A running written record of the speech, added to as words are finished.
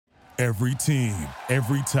Every team,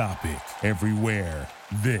 every topic, everywhere.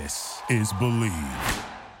 This is Believe.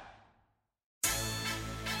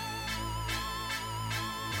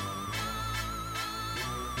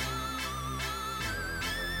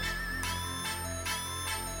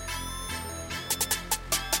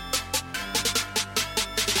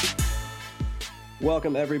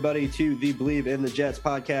 Welcome, everybody, to the Believe in the Jets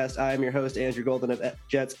podcast. I am your host, Andrew Golden of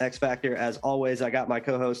Jets X Factor. As always, I got my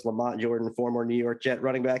co-host, Lamont Jordan, former New York Jet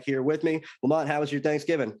running back, here with me. Lamont, how was your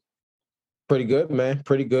Thanksgiving? Pretty good, man.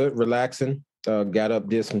 Pretty good. Relaxing. Got up,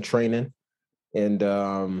 did some training, and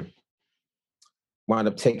wound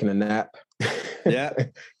up taking a nap. Yeah.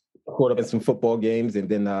 Caught up in some football games, and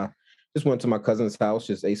then just went to my cousin's house,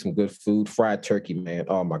 just ate some good food. Fried turkey, man.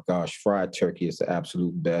 Oh, my gosh. Fried turkey is the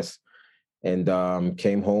absolute best. And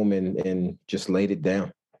came home and just laid it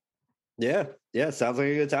down. Yeah. Sounds like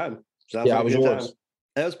a good time. How was yours?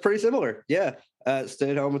 It was pretty similar. Yeah.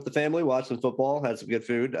 Stayed home with the family, watched some football, had some good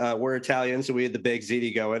food. We're Italian, so we had the big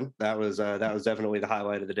ziti going. That was definitely the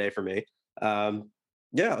highlight of the day for me.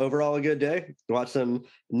 Yeah, overall a good day. Watched some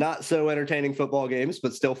not so entertaining football games,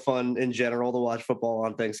 but still fun in general to watch football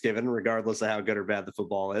on Thanksgiving, regardless of how good or bad the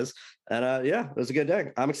football is. And yeah, it was a good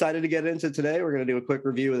day. I'm excited to get into today. We're going to do a quick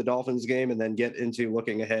review of the Dolphins game and then get into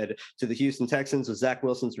looking ahead to the Houston Texans with Zach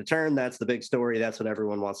Wilson's return. That's the big story. That's what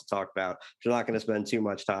everyone wants to talk about. We're not going to spend too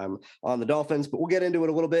much time on the Dolphins, but we'll get into it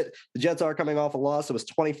a little bit. The Jets are coming off a loss. It was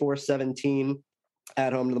 24-17.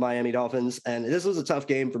 At home to the Miami Dolphins. And this was a tough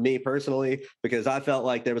game for me personally, because I felt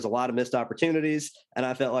like there was a lot of missed opportunities. And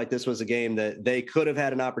I felt like this was a game that they could have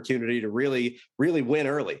had an opportunity to really win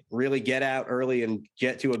early, really get out early and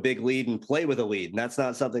get to a big lead and play with a lead. And that's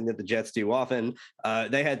not something that the Jets do often.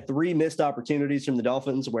 They had 3 missed opportunities from the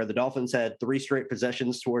Dolphins, where the Dolphins had 3 straight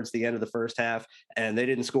possessions towards the end of the first half, and they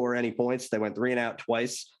didn't score any points. They went 3 and out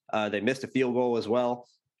twice. They missed a field goal as well.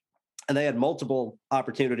 And they had multiple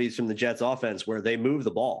opportunities from the Jets offense where they moved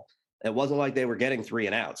the ball. It wasn't like they were getting 3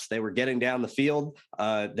 and outs. They were getting down the field.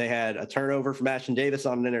 They had a turnover from Ashton Davis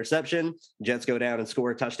on an interception. Jets go down and score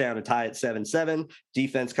a touchdown and tie it 7-7.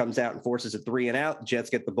 Defense comes out and forces a 3 and out. Jets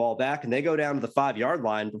get the ball back, and they go down to the 5-yard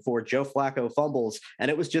line before Joe Flacco fumbles. And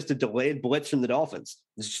it was just a delayed blitz from the Dolphins.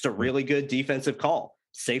 It's just a really good defensive call.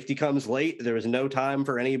 Safety comes late. There was no time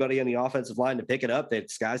for anybody on the offensive line to pick it up. They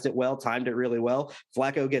disguised it well, timed it really well.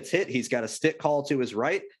 Flacco gets hit. He's got a stick call to his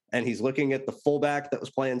right, and he's looking at the fullback that was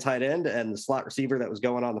playing tight end and the slot receiver that was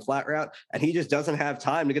going on the flat route, and he just doesn't have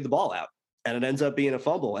time to get the ball out. And it ends up being a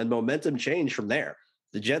fumble, and momentum changed from there.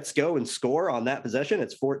 The Jets go and score on that possession.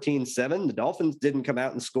 It's 14-7. The Dolphins didn't come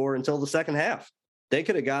out and score until the second half. They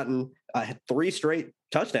could have gotten 3 straight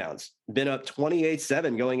touchdowns, been up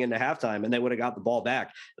 28-7 going into halftime, and they would have got the ball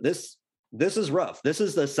back. This is rough. This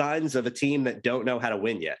is the signs of a team that don't know how to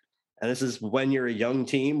win yet. And this is when you're a young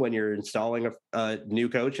team, when you're installing a new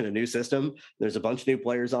coach and a new system, there's a bunch of new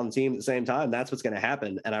players on the team at the same time. That's what's going to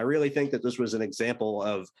happen. And I really think that this was an example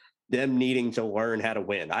of them needing to learn how to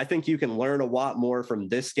win. I think you can learn a lot more from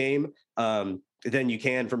this game than you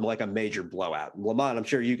can from like a major blowout. Lamont, I'm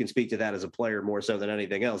sure you can speak to that as a player more so than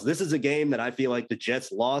anything else. This is a game that I feel like the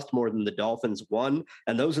Jets lost more than the Dolphins won.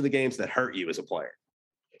 And those are the games that hurt you as a player.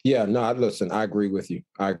 Yeah, no, listen, I agree with you.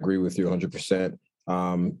 I agree with you 100%.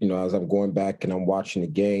 As I'm going back and I'm watching the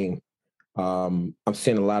game, I'm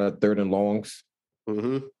seeing a lot of 3rd and longs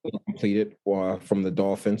completed from the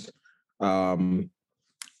Dolphins. I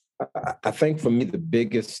think for me, the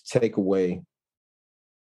biggest takeaway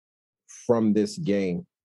from this game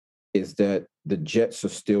is that the Jets are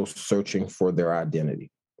still searching for their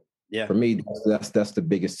identity. Yeah. For me, that's the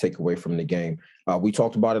biggest takeaway from the game. We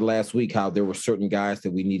talked about it last week, how there were certain guys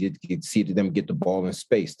that we needed to see them get the ball in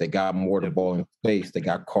space. They got more the ball in space. They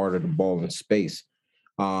got Carter the ball in space.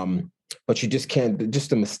 But you just can't,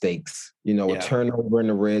 just the mistakes, a turnover in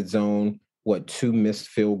the red zone, 2 missed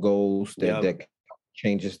field goals that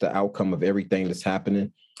changes the outcome of everything that's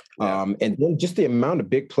happening. And then just the amount of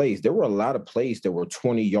big plays. There were a lot of plays that were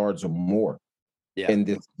 20 yards or more in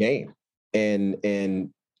this game.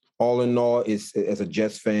 And all in all, as a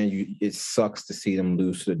Jets fan, it sucks to see them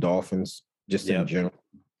lose to the Dolphins just in general.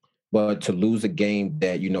 But to lose a game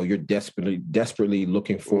that, you're desperately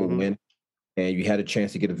looking for a win, and you had a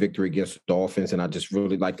chance to get a victory against the Dolphins. And I just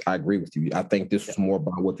really I agree with you. I think this was more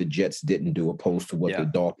about what the Jets didn't do opposed to what the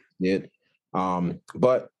Dolphins did.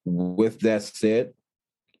 But with that said,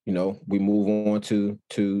 we move on to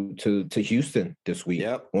Houston this week.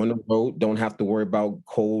 On the road, don't have to worry about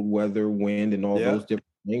cold weather, wind, and all those different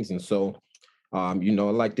things. And so, I'd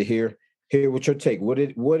like to hear what your take. What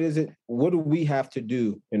do we have to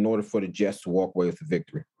do in order for the Jets to walk away with the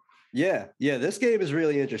victory? Yeah. This game is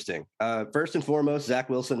really interesting. First and foremost, Zach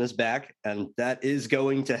Wilson is back, and that is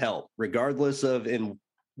going to help, regardless of in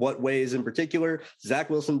what ways in particular. Zach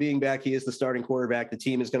Wilson being back, he is the starting quarterback. The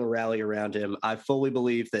team is going to rally around him. I fully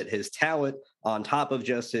believe that his talent, on top of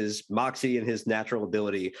just his moxie and his natural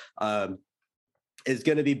ability, is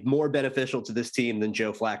going to be more beneficial to this team than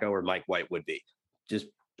Joe Flacco or Mike White would be. Just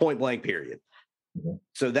point blank, period. Mm-hmm.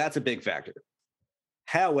 So that's a big factor.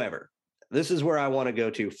 However, this is where I want to go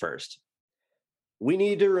to first. We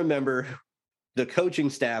need to remember the coaching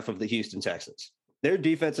staff of the Houston Texans. Their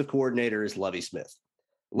defensive coordinator is Lovie Smith.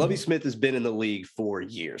 Lovie Smith has been in the league for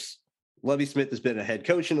years. Lovie Smith has been a head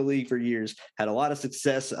coach in the league for years, had a lot of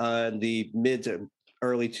success in the mid to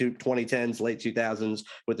early 2010s, late 2000s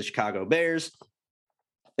with the Chicago Bears.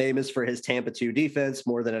 Famous for his Tampa 2 defense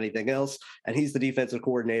more than anything else. And he's the defensive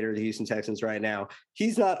coordinator of the Houston Texans right now.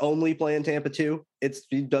 He's not only playing Tampa 2.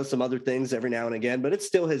 He does some other things every now and again, but it's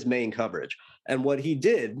still his main coverage. And what he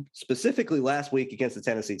did specifically last week against the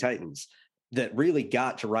Tennessee Titans that really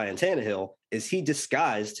got to Ryan Tannehill is he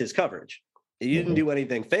disguised his coverage. He didn't do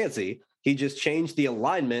anything fancy. He just changed the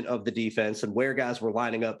alignment of the defense and where guys were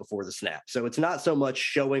lining up before the snap. So it's not so much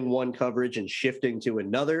showing one coverage and shifting to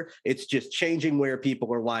another. It's just changing where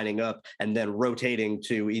people are lining up and then rotating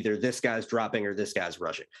to either this guy's dropping or this guy's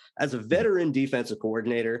rushing. As a veteran defensive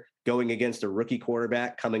coordinator going against a rookie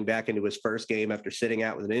quarterback coming back into his first game after sitting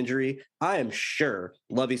out with an injury, I am sure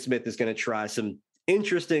Lovie Smith is going to try some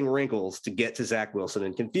interesting wrinkles to get to Zach Wilson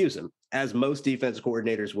and confuse him, as most defensive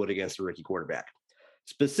coordinators would against a rookie quarterback.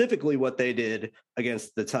 Specifically, what they did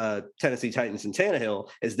against the Tennessee Titans and Tannehill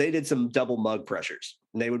is they did some double mug pressures.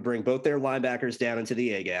 And they would bring both their linebackers down into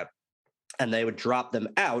the A-gap, and they would drop them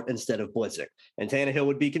out instead of blitzing. And Tannehill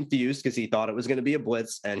would be confused because he thought it was going to be a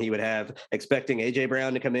blitz, and he would have expecting A.J.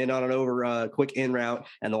 Brown to come in on an quick in route,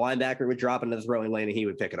 and the linebacker would drop into the throwing lane, and he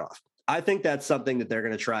would pick it off. I think that's something that they're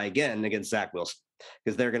going to try again against Zach Wilson,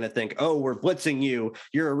 because they're going to think, oh, we're blitzing you.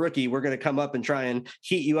 You're a rookie. We're going to come up and try and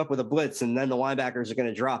heat you up with a blitz, and then the linebackers are going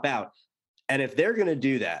to drop out. And if they're going to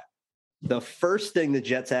do that, the first thing the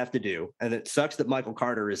Jets have to do, and it sucks that Michael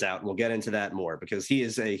Carter is out, and we'll get into that more because he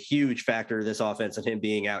is a huge factor of this offense, and him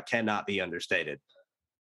being out cannot be understated.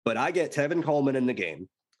 But I get Tevin Coleman in the game,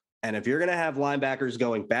 and if you're going to have linebackers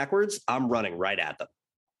going backwards, I'm running right at them.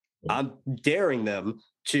 I'm daring them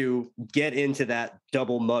to get into that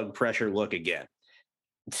double mug pressure look again.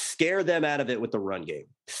 Scare them out of it with the run game.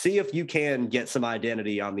 See if you can get some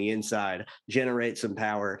identity on the inside, generate some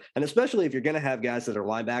power. And especially if you're going to have guys that are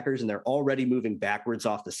linebackers and they're already moving backwards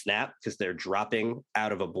off the snap because they're dropping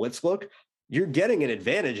out of a blitz look, you're getting an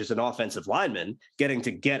advantage as an offensive lineman, getting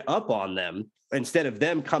to get up on them. Instead of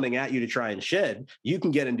them coming at you to try and shed, you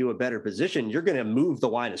can get into a better position. You're going to move the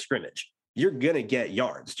line of scrimmage. You're going to get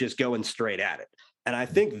yards just going straight at it. And I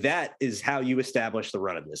think that is how you establish the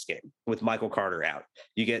run of this game with Michael Carter out.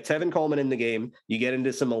 You get Tevin Coleman in the game. You get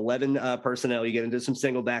into some 11 personnel. You get into some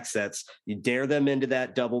single back sets. You dare them into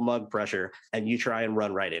that double mug pressure, and you try and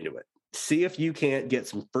run right into it. See if you can't get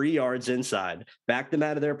some free yards inside, back them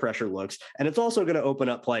out of their pressure looks. And it's also going to open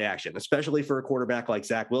up play action, especially for a quarterback like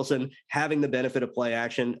Zach Wilson, having the benefit of play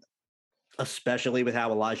action, especially with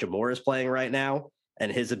how Elijah Moore is playing right now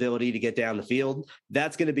and his ability to get down the field.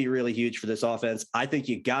 That's going to be really huge for this offense. I think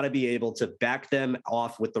you got to be able to back them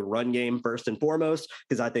off with the run game first and foremost,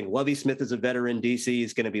 because I think Lovie Smith is a veteran DC.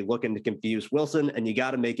 He's going to be looking to confuse Wilson, and you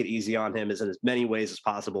got to make it easy on him in as many ways as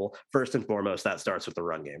possible. First and foremost, that starts with the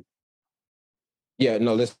run game. Yeah,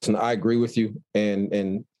 no, listen, I agree with you.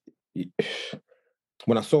 And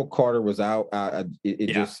when I saw Carter was out,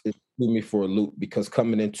 it just threw me for a loop, because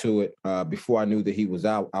coming into it, before I knew that he was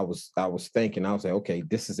out, I was thinking, I was like, okay,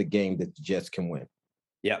 this is a game that the Jets can win.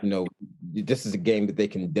 Yeah. This is a game that they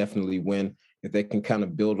can definitely win if they can kind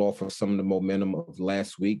of build off of some of the momentum of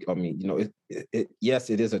last week. I mean,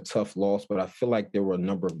 yes, it is a tough loss, but I feel like there were a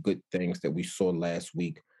number of good things that we saw last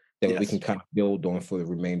week that we can kind of build on for the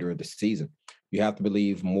remainder of the season. You have to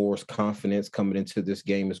believe Moore's confidence coming into this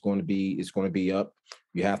game is going to be up.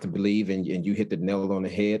 You have to believe, and you hit the nail on the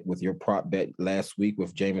head with your prop bet last week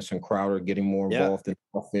with Jamison Crowder getting more involved in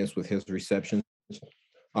offense with his receptions.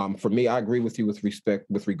 For me, I agree with you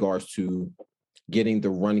with regards to getting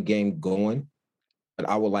the run game going, but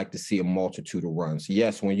I would like to see a multitude of runs.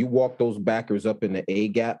 Yes, when you walk those backers up in the A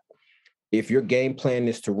gap, if your game plan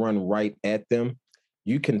is to run right at them,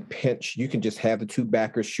 you can just have the two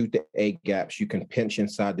backers shoot the A gaps. You can pinch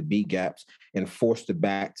inside the B gaps and force the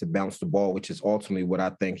back to bounce the ball, which is ultimately what I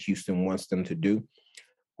think Houston wants them to do.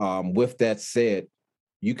 With that said,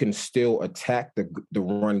 you can still attack the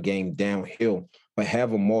run game downhill, but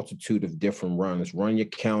have a multitude of different runs. Run your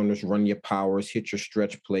counters, run your powers, hit your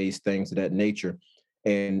stretch plays, things of that nature.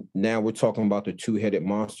 And now we're talking about the two-headed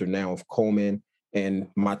monster now of Coleman and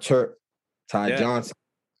my Turk, Ty Johnson.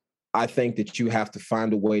 I think that you have to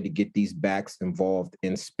find a way to get these backs involved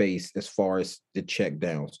in space as far as the check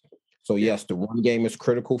downs. So, yes, the run game is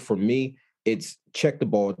critical. For me, it's check the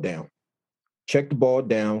ball down. Check the ball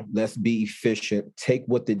down. Let's be efficient. Take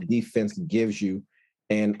what the defense gives you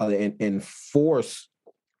and force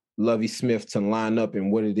Lovie Smith to line up in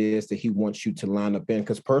what it is that he wants you to line up in.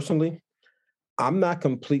 Because personally, I'm not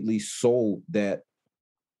completely sold that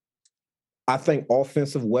I think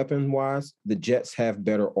offensive weapon-wise, the Jets have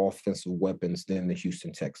better offensive weapons than the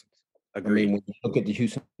Houston Texans. Agreed. I mean, when you look at the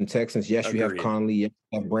Houston Texans, yes, you have Conley, yes,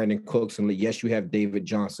 you have Brandon Cooks, and yes, you have David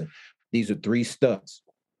Johnson. These are three studs.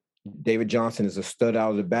 David Johnson is a stud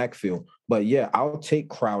out of the backfield. But, yeah, I'll take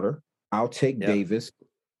Crowder. I'll take Davis,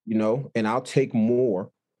 and I'll take Moore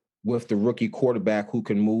with the rookie quarterback who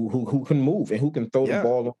can move, who can move and who can throw the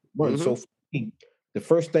ball on the run. So, for me, the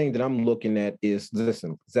first thing that I'm looking at is,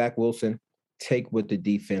 listen, Zach Wilson, take what the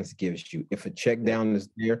defense gives you. If a check down is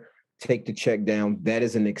there, take the check down. That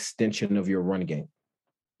is an extension of your run game.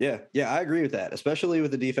 Yeah, I agree with that, especially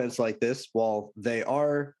with a defense like this. While they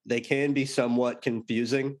can be somewhat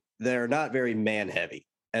confusing, they're not very man heavy.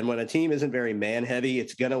 And when a team isn't very man heavy,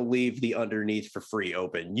 it's going to leave the underneath for free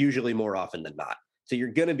open, usually more often than not. So you're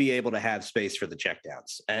going to be able to have space for the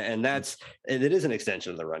checkdowns. And it is an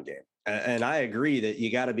extension of the run game. And I agree that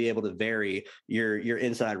you got to be able to vary your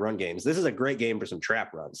inside run games. This is a great game for some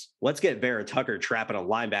trap runs. Let's get Vera Tucker trapping a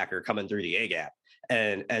linebacker coming through the A gap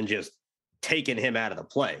and just taking him out of the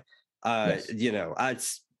play.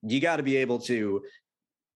 You got to be able to,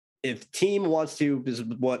 if team wants to, is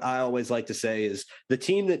what I always like to say is the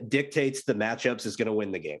team that dictates the matchups is going to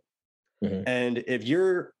win the game. Mm-hmm. And if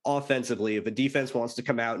you're offensively, if a defense wants to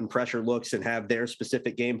come out and pressure looks and have their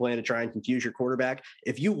specific game plan to try and confuse your quarterback,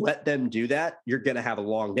 if you let them do that, you're going to have a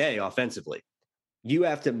long day offensively. You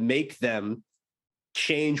have to make them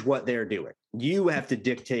change what they're doing. You have to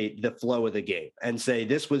dictate the flow of the game and say,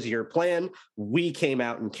 this was your plan. We came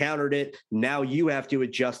out and countered it. Now you have to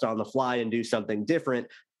adjust on the fly and do something different.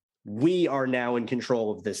 We are now in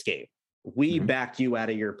control of this game. We backed you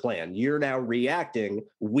out of your plan. You're now reacting.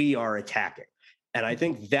 We are attacking. And I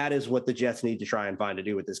think that is what the Jets need to try and find to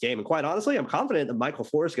do with this game. And quite honestly, I'm confident that Michael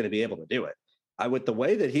Floor is going to be able to do it. With the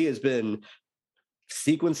way that he has been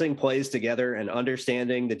sequencing plays together and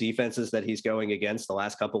understanding the defenses that he's going against the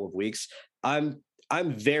last couple of weeks, I'm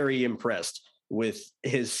very impressed with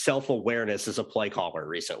his self-awareness as a play caller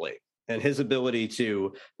recently. And his ability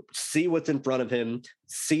to see what's in front of him,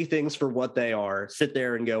 see things for what they are, sit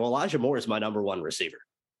there and go, Elijah Moore is my number one receiver.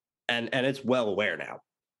 And it's well aware now.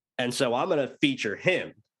 And so I'm going to feature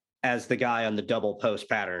him as the guy on the double post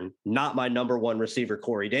pattern, not my number one receiver,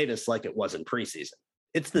 Corey Davis, like it was in preseason.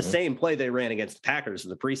 It's the same play they ran against the Packers in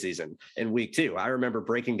the preseason in week 2. I remember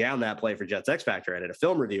breaking down that play for Jets X Factor. I did a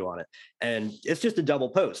film review on it. And it's just a double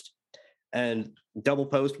post. And double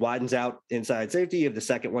post widens out inside safety. You have the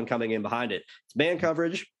second one coming in behind it. It's man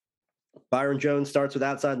coverage. Byron Jones starts with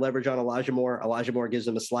outside leverage on Elijah Moore. Elijah Moore gives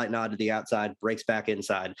him a slight nod to the outside, breaks back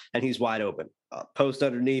inside, and he's wide open. Post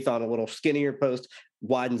underneath on a little skinnier post,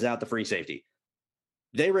 widens out the free safety.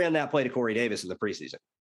 They ran that play to Corey Davis in the preseason.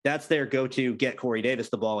 That's their go-to, get Corey Davis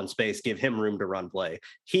the ball in space, give him room to run play.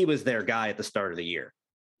 He was their guy at the start of the year.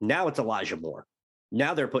 Now it's Elijah Moore.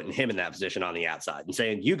 Now they're putting him in that position on the outside and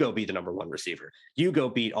saying, you go be the number one receiver. You go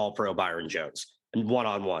beat all-pro Byron Jones and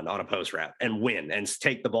one-on-one on a post route and win and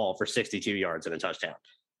take the ball for 62 yards and a touchdown.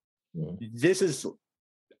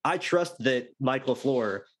 I trust that Mike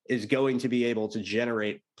LaFleur is going to be able to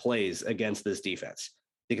generate plays against this defense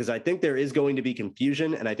because I think there is going to be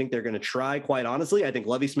confusion and I think they're going to try, quite honestly, I think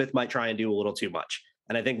Lovie Smith might try and do a little too much.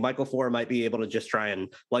 And I think Michael LaFleur might be able to just try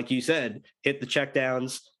and, like you said, hit the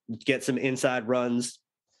checkdowns, get some inside runs,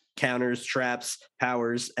 counters, traps,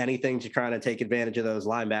 powers, anything to kind of take advantage of those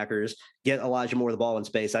linebackers, get Elijah Moore the ball in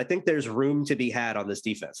space. I think there's room to be had on this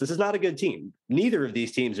defense. This is not a good team. Neither of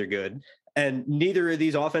these teams are good, and neither of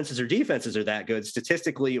these offenses or defenses are that good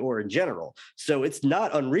statistically or in general. So it's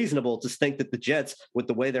not unreasonable to think that the Jets, with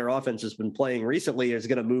the way their offense has been playing recently, is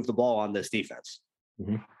going to move the ball on this defense.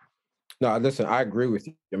 No, listen, I agree with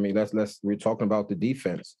you. I mean, we're talking about the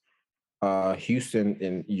defense. Houston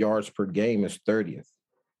in yards per game is 30th.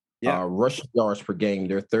 Rushing yards per game,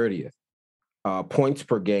 they're 30th. Points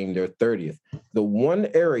per game, they're 30th. The one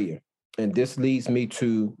area, and this leads me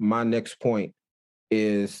to my next point,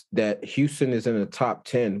 is that Houston is in the top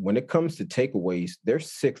 10. When it comes to takeaways, they're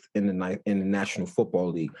sixth in the National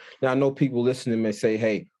Football League. Now, I know people listening may say,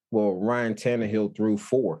 hey, well, Ryan Tannehill threw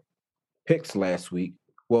 4 picks last week.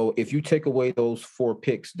 Well, if you take away those 4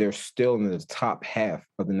 picks, they're still in the top half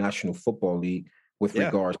of the National Football League with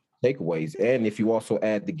regards to takeaways. And if you also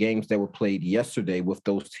add the games that were played yesterday with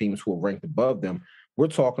those teams who are ranked above them, we're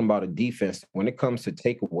talking about a defense. When it comes to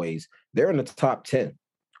takeaways, they're in the top 10.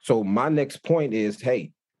 So my next point is,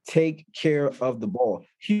 hey, take care of the ball.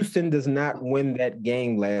 Houston does not win that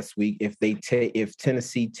game last week if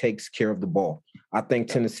Tennessee takes care of the ball. I think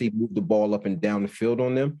Tennessee moved the ball up and down the field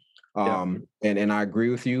on them. And I agree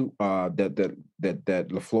with you that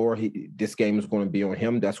LaFleur, this game is going to be on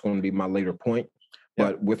him. That's going to be my later point.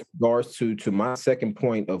 But with regards to my second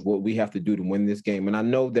point of what we have to do to win this game, and I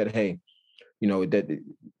know that, hey, you know, that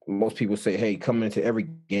most people say, hey, coming into every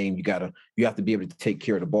game, you have to be able to take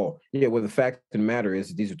care of the ball. Yeah, well, the fact of the matter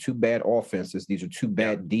is these are 2 bad offenses. These are 2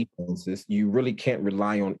 bad defenses. You really can't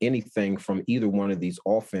rely on anything from either one of these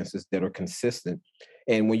offenses that are consistent.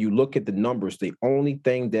 And when you look at the numbers, the only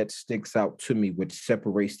thing that sticks out to me, which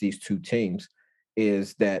separates these 2 teams,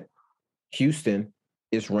 is that Houston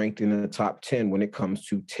is ranked in the top 10 when it comes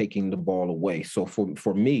to taking the ball away. So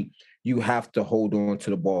for me, you have to hold on to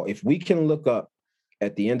the ball. If we can look up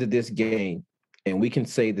at the end of this game and we can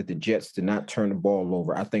say that the Jets did not turn the ball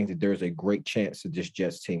over, I think that there's a great chance that this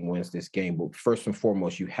Jets team wins this game. But first and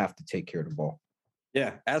foremost, you have to take care of the ball.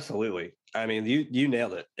 Yeah, absolutely. I mean, you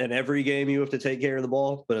nailed it. In every game, you have to take care of the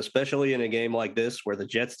ball, but especially in a game like this where the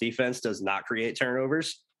Jets defense does not create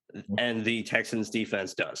turnovers and the Texans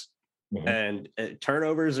defense does. And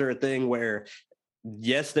turnovers are a thing where,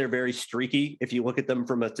 yes, they're very streaky. If you look at them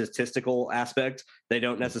from a statistical aspect, they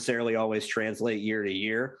don't necessarily always translate year to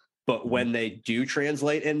year. But when they do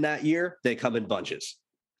translate in that year, they come in bunches.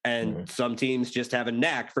 And some teams just have a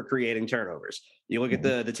knack for creating turnovers. You look at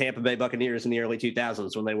the Tampa Bay Buccaneers in the early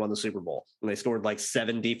 2000s when they won the Super Bowl, and they scored like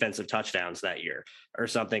 7 defensive touchdowns that year or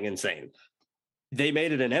something insane. They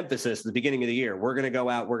made it an emphasis at the beginning of the year. We're going to go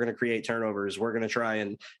out. We're going to create turnovers. We're going to try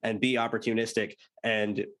and be opportunistic.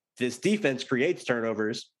 And this defense creates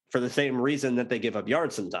turnovers for the same reason that they give up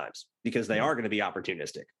yards sometimes, because they are going to be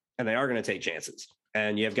opportunistic and they are going to take chances.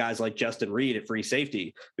 And you have guys like Justin Reed at free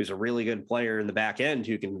safety, who's a really good player in the back end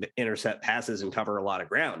who can intercept passes and cover a lot of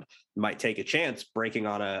ground. Might take a chance breaking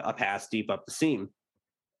on a pass deep up the seam.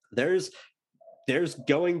 There's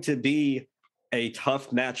going to be a tough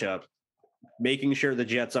matchup, making sure the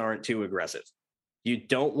Jets aren't too aggressive. You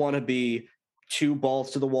don't want to be 2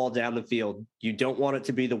 balls to the wall down the field. You don't want it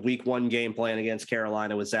to be the week 1 game plan against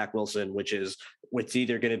Carolina with Zach Wilson, which is it's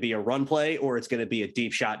either going to be a run play or it's going to be a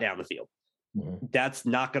deep shot down the field. That's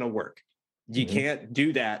not going to work. You can't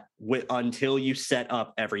do that until you set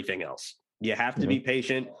up everything else. You have to be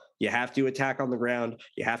patient. You have to attack on the ground.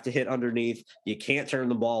 You have to hit underneath. You can't turn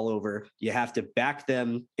the ball over. You have to back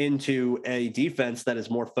them into a defense that is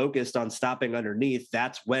more focused on stopping underneath.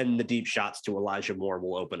 That's when the deep shots to Elijah Moore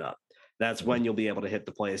will open up. That's when you'll be able to hit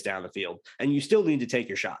the plays down the field. And you still need to take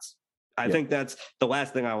your shots. I think that's the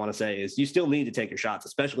last thing I want to say is you still need to take your shots,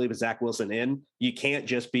 especially with Zach Wilson in. You can't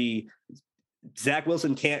just be Zach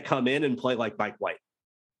Wilson can't come in and play like Mike White.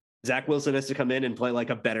 Zach Wilson has to come in and play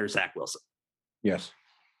like a better Zach Wilson. Yes.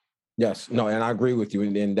 No, and I agree with you.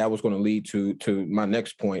 And that was going to lead to my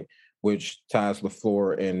next point, which ties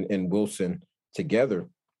LaFleur and Wilson together.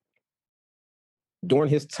 During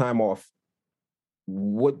his time off,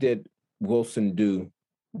 what did Wilson do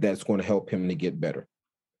that's going to help him to get better?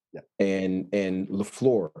 And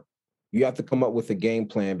LaFleur, you have to come up with a game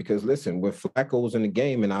plan because, listen, when Flacco was in the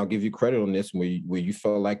game, and I'll give you credit on this, where you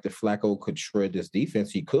felt like the Flacco could shred this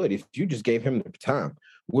defense, he could if you just gave him the time,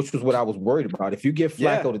 which was what I was worried about. If you give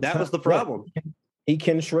Flacco the time, that was the problem. He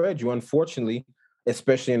can shred you. Unfortunately,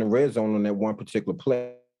 especially in the red zone on that one particular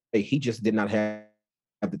play, he just did not have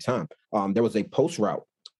the time. There was a post route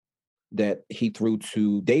that he threw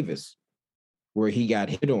to Davis where he got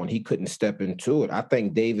hit on. He couldn't step into it. I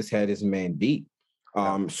think Davis had his man beat.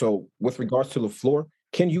 So with regards to LaFleur,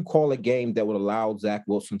 can you call a game that would allow Zach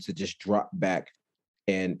Wilson to just drop back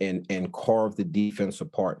and carve the defense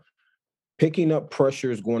apart? Picking up pressure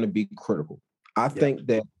is going to be critical. I think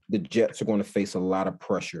that the Jets are going to face a lot of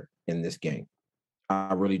pressure in this game.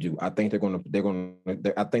 I really do. I think they're going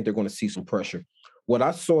to see some pressure. What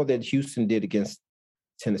I saw that Houston did against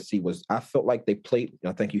Tennessee was I felt like they played,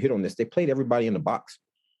 I think you hit on this, they played everybody in the box.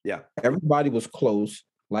 Yeah. Everybody was close.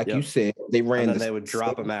 Like you said, they ran. And then they would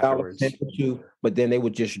drop them afterwards. But then they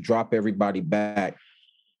would just drop everybody back.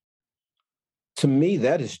 To me,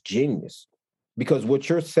 that is genius. Because what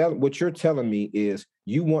you're telling me is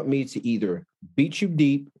you want me to either beat you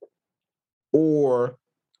deep or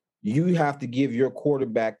you have to give your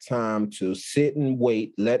quarterback time to sit and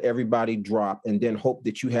wait, let everybody drop, and then hope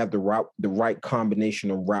that you have the right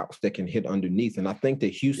combination of routes that can hit underneath. And I think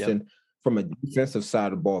that Houston, from a defensive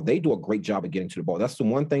side of the ball, they do a great job of getting to the ball. That's the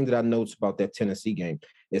one thing that I noticed about that Tennessee game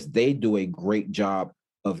is they do a great job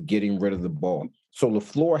of getting rid of the ball. So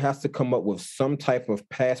LaFleur has to come up with some type of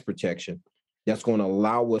pass protection that's going to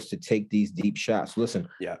allow us to take these deep shots. Listen,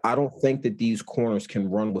 I don't think that these corners can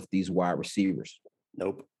run with these wide receivers.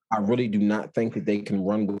 Nope. I really do not think that they can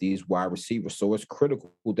run with these wide receivers. So it's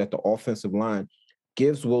critical that the offensive line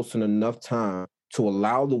gives Wilson enough time to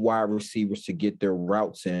allow the wide receivers to get their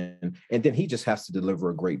routes in, and then he just has to deliver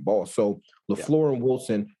a great ball. So LaFleur and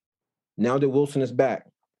Wilson, now that Wilson is back,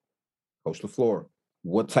 Coach LaFleur,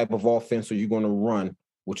 what type of offense are you going to run,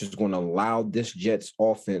 which is going to allow this Jets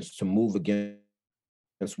offense to move against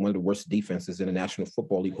one of the worst defenses in the National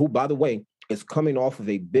Football League, who, by the way, is coming off of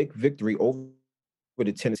a big victory over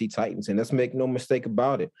the Tennessee Titans. And let's make no mistake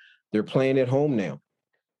about it. They're playing at home now.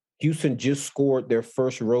 Houston just scored their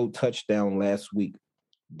first road touchdown last week.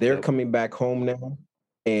 They're coming back home now.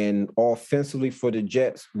 And offensively for the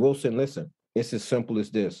Jets, Wilson, listen, it's as simple as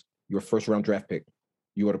this. You're a first-round draft pick.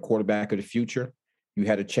 You are the quarterback of the future. You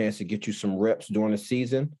had a chance to get you some reps during the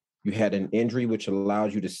season. You had an injury, which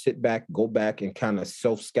allows you to sit back, go back, and kind of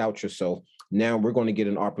self-scout yourself. Now we're going to get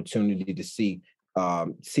an opportunity to see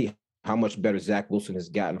how much better Zach Wilson has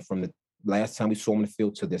gotten from the last time we saw him in the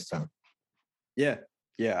field to this time. Yeah,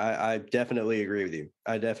 I definitely agree with you.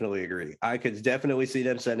 I definitely agree. I could definitely see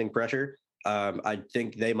them sending pressure. I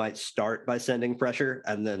think they might start by sending pressure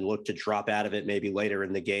and then look to drop out of it maybe later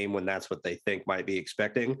in the game when that's what they think might be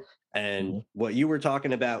expecting. And what you were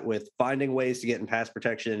talking about with finding ways to get in pass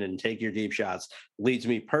protection and take your deep shots leads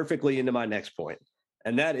me perfectly into my next point.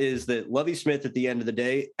 And that is that Lovie Smith, at the end of the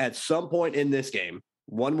day, at some point in this game,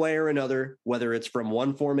 one way or another, whether it's from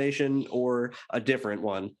one formation or a different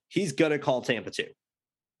one, he's going to call Tampa 2.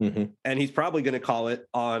 And he's probably going to call it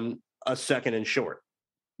on a second and short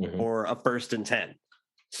or a 1st and 10.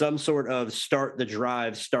 Some sort of start the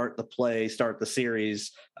drive, start the play, start the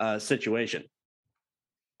series situation.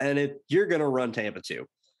 And you're going to run Tampa 2,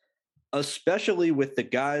 especially with the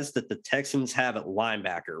guys that the Texans have at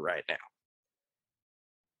linebacker right now.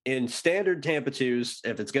 In standard Tampa 2s,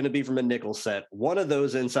 if it's going to be from a nickel set, one of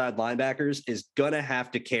those inside linebackers is going to have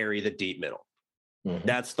to carry the deep middle.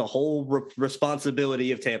 That's the whole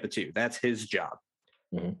responsibility of Tampa 2. That's his job.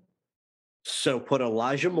 So put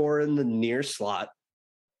Elijah Moore in the near slot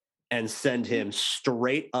and send him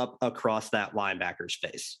straight up across that linebacker's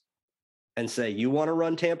face and say, you want to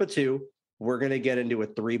run Tampa 2? We're going to get into a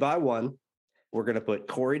 3-by-1. We're going to put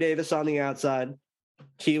Corey Davis on the outside,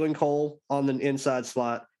 Keelan Cole on the inside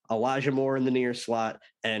slot, Elijah Moore in the near slot,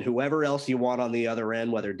 and whoever else you want on the other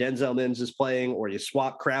end, whether Denzel Mims is playing or you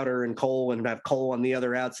swap Crowder and Cole and have Cole on the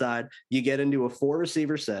other outside, you get into a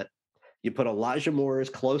 4-receiver set. You put Elijah Moore as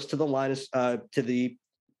close to the line to the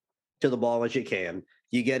ball as you can.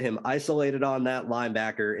 You get him isolated on that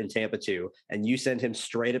linebacker in Tampa 2, and you send him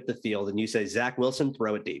straight up the field, and you say, Zach Wilson,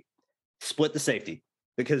 throw it deep. Split the safety.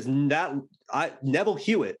 Because Neville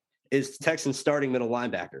Hewitt is Texans starting middle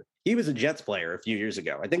linebacker. He was a Jets player a few years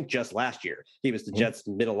ago. I think just last year, he was the Jets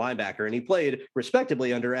middle linebacker, and he played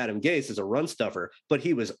respectably under Adam Gase as a run stuffer, but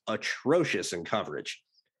he was atrocious in coverage.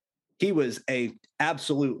 He was a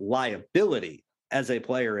absolute liability as a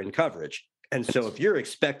player in coverage. And so if you're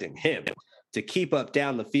expecting him to keep up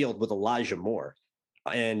down the field with Elijah Moore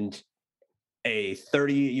and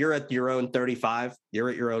you're at your own 35, you're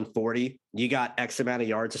at your own 40, you got X amount of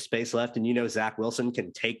yards of space left, and you know Zach Wilson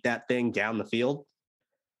can take that thing down the field.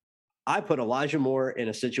 I put Elijah Moore in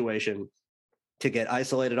a situation to get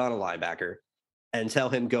isolated on a linebacker and tell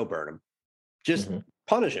him, go burn him. Just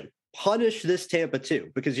punish him. Punish this Tampa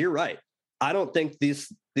 2, because you're right. I don't think these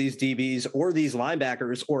DBs or these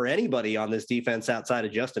linebackers or anybody on this defense outside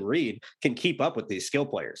of Justin Reed can keep up with these skill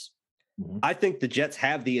players. I think the Jets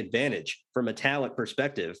have the advantage from a talent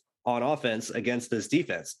perspective on offense against this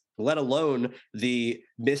defense, let alone the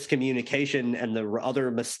miscommunication and the other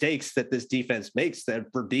mistakes that this defense makes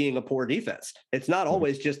for being a poor defense. It's not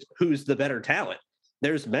always just who's the better talent.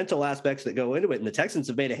 There's mental aspects that go into it, and the Texans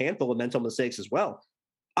have made a handful of mental mistakes as well.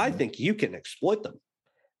 I think you can exploit them.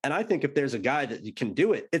 And I think if there's a guy that can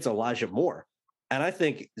do it, it's Elijah Moore. And I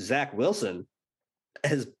think Zach Wilson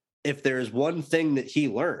if there's one thing that he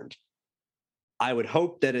learned, I would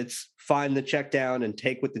hope that it's find the check down and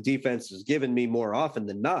take what the defense has given me more often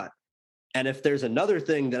than not. And if there's another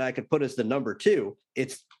thing that I could put as the number 2,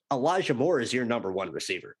 it's Elijah Moore is your number 1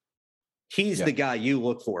 receiver. He's the guy you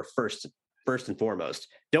look for first first and foremost.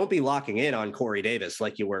 Don't be locking in on Corey Davis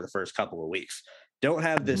like you were the first couple of weeks. Don't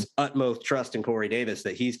have this utmost trust in Corey Davis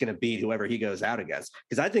that he's going to beat whoever he goes out against.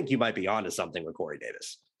 Because I think you might be onto something with Corey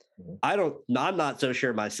Davis. I'm not so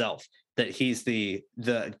sure myself that he's the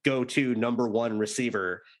go-to number one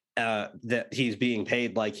receiver that he's being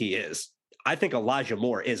paid like he is. I think Elijah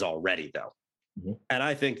Moore is already, though. And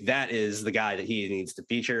I think that is the guy that he needs to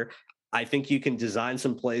feature. I think you can design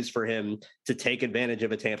some plays for him to take advantage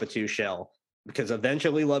of a Tampa 2 shell, because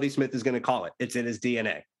eventually Lovie Smith is going to call it. It's in his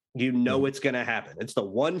DNA. You know it's going to happen. It's the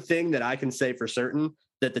one thing that I can say for certain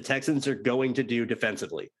that the Texans are going to do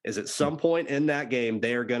defensively is at some point in that game,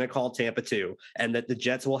 they are going to call Tampa 2, and that the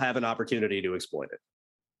Jets will have an opportunity to exploit it.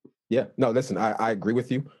 Yeah, no, listen, I agree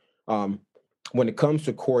with you. When it comes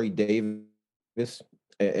to Corey Davis,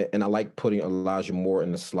 and I like putting Elijah Moore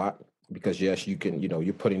in the slot because, yes, you can,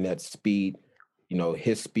 you're putting that speed,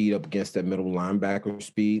 his speed up against that middle linebacker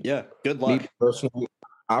speed. Yeah, good luck. Me personally,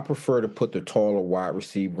 I prefer to put the taller wide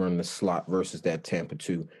receiver in the slot versus that Tampa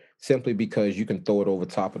 2, simply because you can throw it over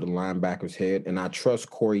top of the linebacker's head. And I trust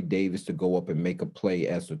Corey Davis to go up and make a play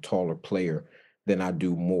as the taller player than I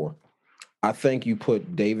do Moore. I think you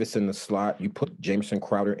put Davis in the slot, you put Jamison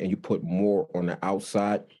Crowder, and you put Moore on the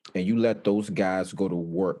outside, and you let those guys go to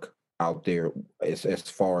work out there as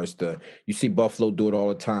far as you see Buffalo do it all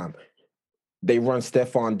the time. They run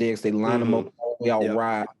Stephon Diggs, they line him up all the way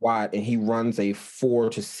out wide, and he runs a 4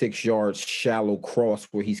 to 6 yards shallow cross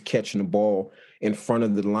where he's catching the ball in front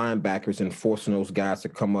of the linebackers and forcing those guys to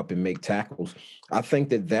come up and make tackles. I think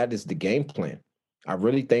that is the game plan. I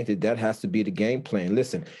really think that has to be the game plan.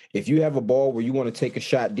 Listen, if you have a ball where you want to take a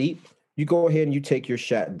shot deep, you go ahead and you take your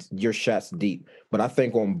shots deep. But I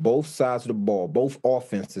think on both sides of the ball, both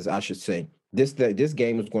offenses, I should say, this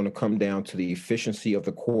game is going to come down to the efficiency of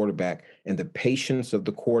the quarterback and the patience of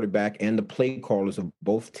the quarterback and the play callers of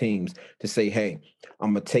both teams to say, hey,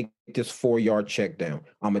 I'm going to take this 4-yard check down.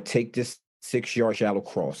 I'm going to take this 6-yard shallow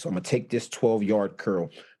cross. I'm going to take this 12-yard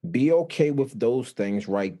curl. Be okay with those things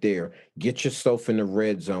right there. Get yourself in the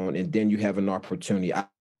red zone, and then you have an opportunity. I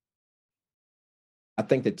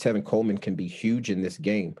think that Tevin Coleman can be huge in this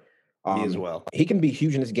game. Me as well. He can be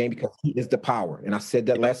huge in this game because he is the power. And I said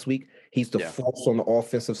that last week. He's the force on the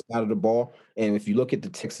offensive side of the ball. And if you look at the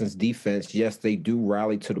Texans defense, yes, they do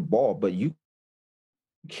rally to the ball, but you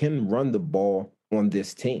can run the ball on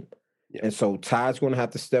this team. Yeah. And so Ty's going to have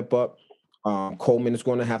to step up. Coleman is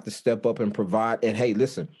going to have to step up and provide. And hey,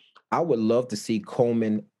 listen, I would love to see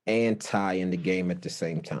Coleman and Ty in the game at the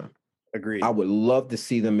same time. Agreed. I would love to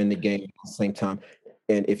see them in the game at the same time.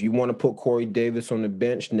 And if you want to put Corey Davis on the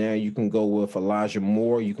bench, now you can go with Elijah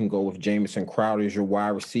Moore. You can go with Jamison Crowder as your wide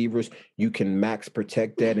receivers. You can max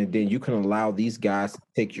protect that, and then you can allow these guys to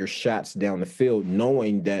take your shots down the field,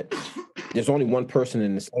 knowing that there's only one person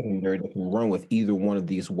in the secondary that can run with either one of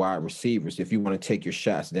these wide receivers. If you want to take your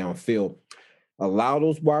shots downfield, allow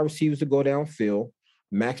those wide receivers to go downfield,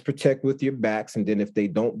 max protect with your backs, and then if they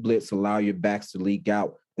don't blitz, allow your backs to leak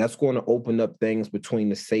out. That's going to open up things between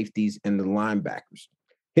the safeties and the linebackers.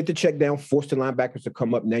 Hit the check down, force the linebackers to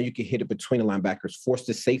come up. Now you can hit it between the linebackers, force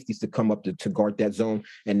the safeties to come up to guard that zone,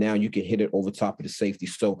 and now you can hit it over top of the safety.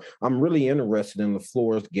 So I'm really interested in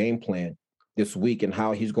LaFleur's game plan this week and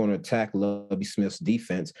how he's going to attack Lovie Smith's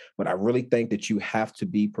defense. But I really think that you have to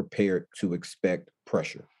be prepared to expect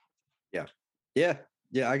pressure. Yeah,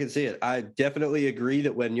 I can see it. I definitely agree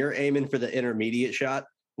that when you're aiming for the intermediate shot,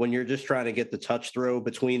 when you're just trying to get the touch throw over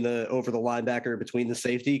the linebacker, between the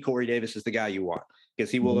safety, Corey Davis is the guy you want, because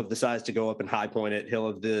he will have the size to go up and high point it. He'll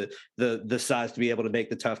have the size to be able to make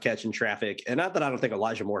the tough catch in traffic. And not that I don't think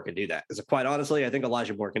Elijah Moore can do that, because quite honestly, I think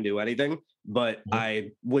Elijah Moore can do anything, but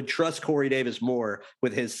I would trust Corey Davis more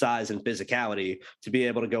with his size and physicality to be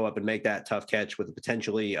able to go up and make that tough catch with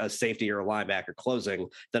potentially a safety or a linebacker closing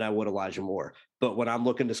than I would Elijah Moore. But when I'm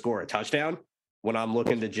looking to score a touchdown, when I'm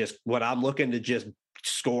looking to just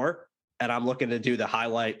score, and I'm looking to do the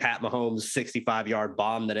highlight Pat Mahomes 65-yard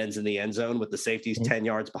bomb that ends in the end zone with the safeties 10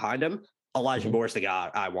 yards behind him, Elijah Moore's the guy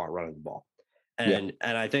I want running the ball. And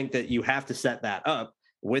I think that you have to set that up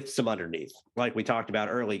with some underneath, like we talked about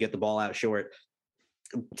early. Get the ball out short,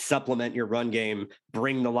 supplement your run game,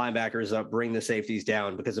 bring the linebackers up, bring the safeties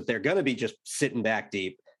down, because if they're going to be just sitting back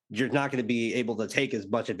deep, you're not going to be able to take as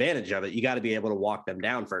much advantage of it. You got to be able to walk them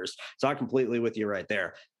down first. So I'm completely with you right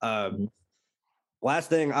there.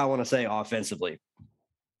 Last thing I want to say offensively,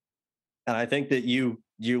 and I think that you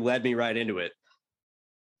led me right into it.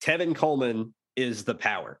 Tevin Coleman is the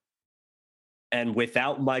power. And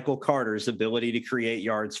without Michael Carter's ability to create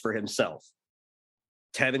yards for himself,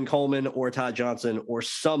 Tevin Coleman or Ty Johnson or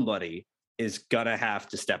somebody is going to have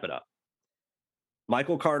to step it up.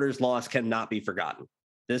 Michael Carter's loss cannot be forgotten.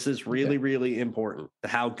 This is really, really important,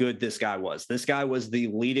 how good this guy was. This guy was the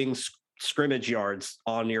leading scrimmage yards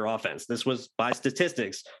on your offense. This was, by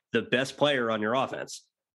statistics, the best player on your offense,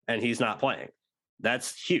 and he's not playing.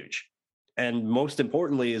 That's huge. And most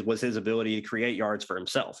importantly was his ability to create yards for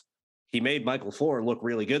himself. He made Michael Floor look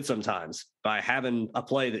really good sometimes by having a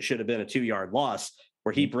play that should have been a 2-yard loss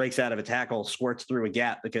where he breaks out of a tackle, squirts through a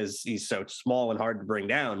gap because he's so small and hard to bring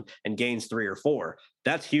down, and gains 3 or 4.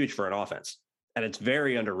 That's huge for an offense. And it's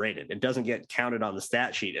very underrated. It doesn't get counted on the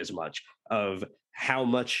stat sheet as much of how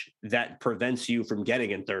much that prevents you from getting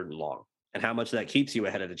in 3rd and long and how much that keeps you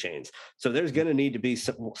ahead of the chains. So there's going to need to be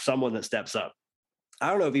someone that steps up. I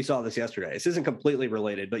don't know if you saw this yesterday. This isn't completely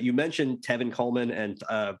related, but you mentioned Tevin Coleman and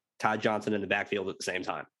Ty Johnson in the backfield at the same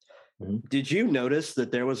time. Mm-hmm. Did you notice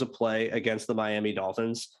that there was a play against the Miami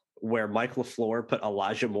Dolphins where Mike LaFleur put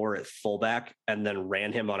Elijah Moore at fullback and then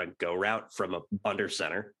ran him on a go route from under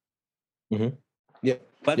center? Mm-hmm. Yeah.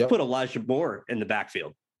 Let's put Elijah Moore in the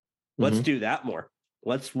backfield. Let's do that more.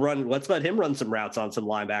 Let's let him run some routes on some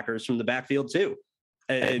linebackers from the backfield too.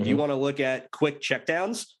 If you want to look at quick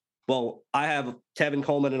checkdowns, well, I have Tevin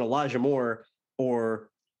Coleman and Elijah Moore, or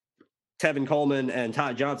Tevin Coleman and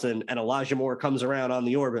Ty Johnson, and Elijah Moore comes around on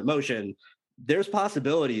the orbit motion. There's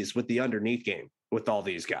possibilities with the underneath game with all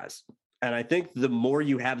these guys. And I think the more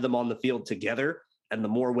you have them on the field together and the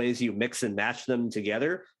more ways you mix and match them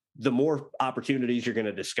together, the more opportunities you're going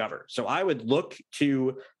to discover. So I would look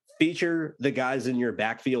to feature the guys in your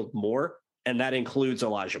backfield more, and that includes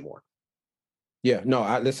Elijah Moore. Yeah, no,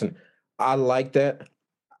 I like that.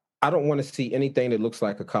 I don't want to see anything that looks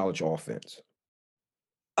like a college offense.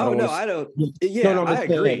 I don't. Yeah, no, I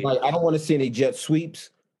agree. Like, I don't want to see any jet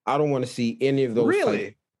sweeps. I don't want to see any of those.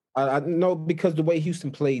 Really? I know, because the way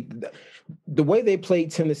Houston played, the way they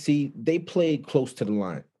played Tennessee, they played close to the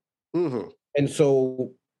line. Mm-hmm. And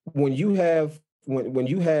so when you have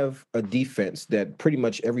a defense that pretty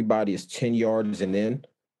much everybody is 10 yards and in,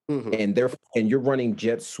 and you're running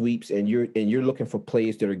jet sweeps and you're looking for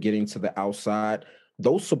plays that are getting to the outside,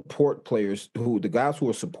 those support players, the guys who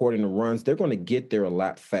are supporting the runs, they're going to get there a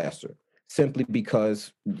lot faster, simply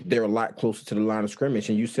because they're a lot closer to the line of scrimmage.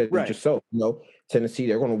 And you said it yourself, Tennessee,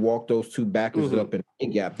 they're going to walk those 2 backers up in a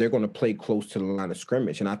gap. They're going to play close to the line of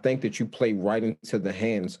scrimmage. And I think that you play right into the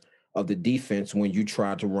hands of the defense when you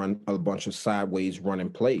try to run a bunch of sideways running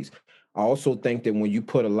plays. I also think that when you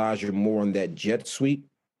put Elijah Moore on that jet sweep,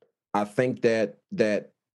 I think that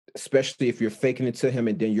especially if you're faking it to him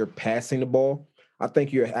and then you're passing the ball, I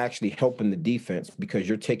think you're actually helping the defense, because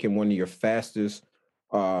you're taking one of your fastest,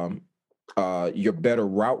 your better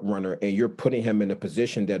route runner, and you're putting him in a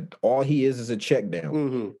position that all he is a check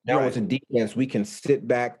down. Now as a defense, we can sit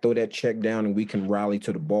back, throw that check down, and we can rally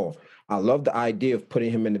to the ball. I love the idea of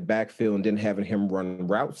putting him in the backfield and then having him run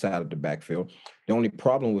routes out of the backfield. The only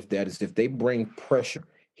problem with that is if they bring pressure,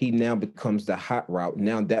 he now becomes the hot route.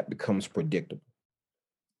 Now that becomes predictable.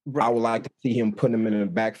 Right. I would like to see him put him in the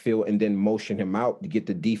backfield and then motion him out to get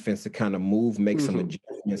the defense to kind of move, make some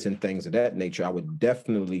adjustments and things of that nature. I would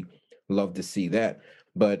definitely love to see that.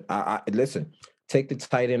 But I listen, take the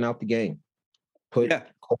tight end out the game. Put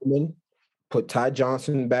Coleman, put Ty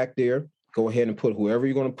Johnson back there. Go ahead and put whoever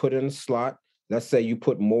you're going to put in the slot. Let's say you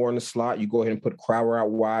put Moore in the slot. You go ahead and put Crowder out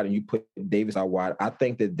wide and you put Davis out wide. I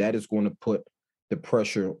think that is going to put the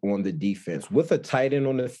pressure on the defense. With a tight end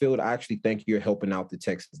on the field, I actually think you're helping out the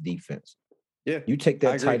Texas defense. Yeah. You take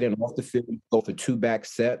that tight end off the field, go for 2-back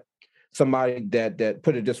set. Somebody that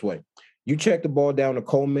put it this way. You check the ball down to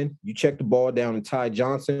Coleman, you check the ball down to Ty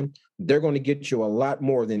Johnson, they're going to get you a lot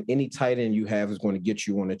more than any tight end you have is going to get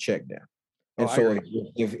you on a check down. And so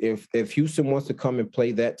if Houston wants to come and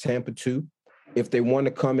play that Tampa 2, if they want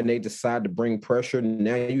to come and they decide to bring pressure,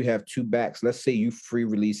 now you have 2 backs. Let's say you free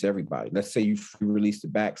release everybody. Let's say you free release the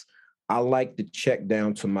backs. I like to check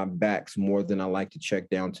down to my backs more than I like to check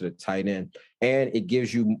down to the tight end. And it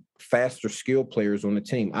gives you faster skill players on the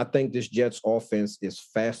team. I think this Jets offense is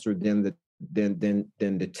faster than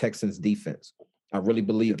the Texans defense. I really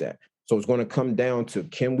believe that. So it's going to come down to,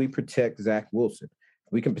 can we protect Zach Wilson?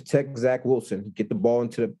 If we can protect Zach Wilson, get the ball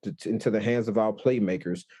into the hands of our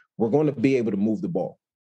playmakers, we're going to be able to move the ball.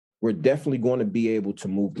 We're definitely going to be able to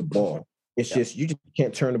move the ball. It's just, you just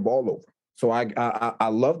can't turn the ball over. So I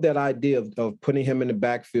love that idea of putting him in the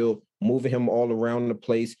backfield, moving him all around the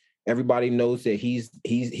place. Everybody knows that he's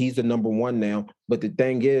the number 1 now. But the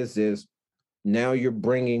thing is now you're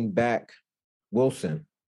bringing back Wilson,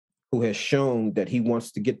 who has shown that he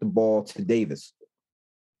wants to get the ball to Davis.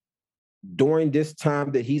 During this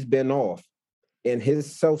time that he's been off in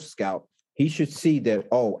his self-scout, he should see that,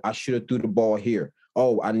 I should have threw the ball here.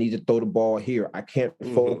 oh, I need to throw the ball here. I can't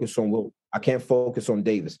focus on Will. I can't focus on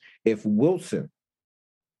Davis. If Wilson,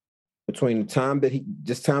 between the time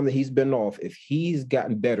that he's been off, if he's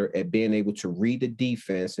gotten better at being able to read the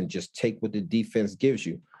defense and just take what the defense gives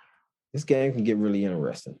you, this game can get really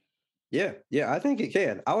interesting. Yeah, I think it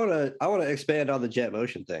can. I want to expand on the jet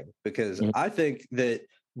motion thing, because I think that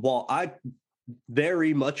while I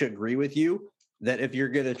very much agree with you that if you're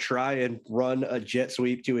going to try and run a jet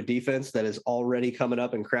sweep to a defense that is already coming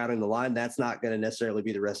up and crowding the line, that's not going to necessarily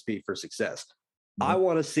be the recipe for success. I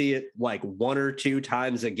want to see it like 1 or 2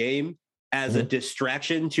 times a game as a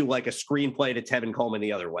distraction to like a screenplay to Tevin Coleman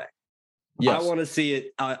the other way. Yes. I want to see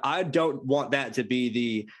it. I don't want that to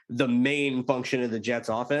be the main function of the Jets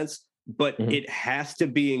offense, but it has to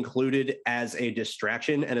be included as a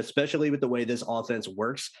distraction. And especially with the way this offense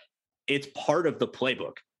works, it's part of the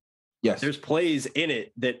playbook. Yes. There's plays in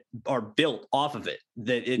it that are built off of it,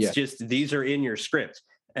 that it's just, these are in your script.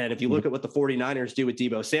 And if you look at what the 49ers do with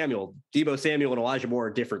Deebo Samuel and Elijah Moore are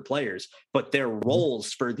different players, but their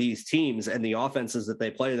roles for these teams and the offenses that they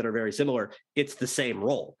play that are very similar, it's the same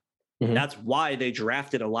role. That's why they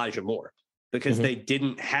drafted Elijah Moore, because they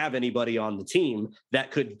didn't have anybody on the team that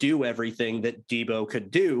could do everything that Deebo could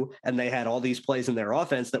do. And they had all these plays in their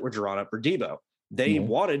offense that were drawn up for Deebo. They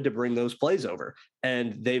wanted to bring those plays over,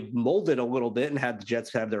 and they've molded a little bit and had the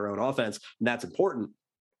Jets have their own offense, and that's important.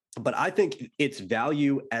 But I think it's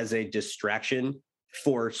value as a distraction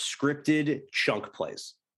for scripted chunk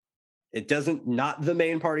plays. It doesn't, not the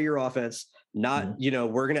main part of your offense, not,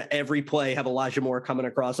 we're going to every play have Elijah Moore coming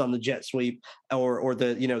across on the jet sweep or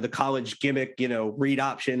the, the college gimmick, read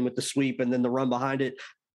option with the sweep and then the run behind it.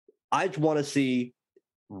 I want to see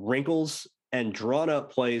wrinkles and drawn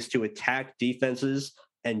up plays to attack defenses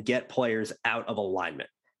and get players out of alignment.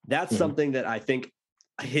 That's something that I think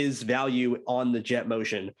his value on the jet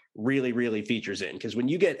motion really, really features in, because when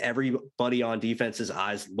you get everybody on defense's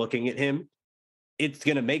eyes looking at him, it's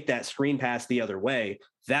going to make that screen pass the other way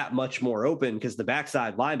that much more open, because the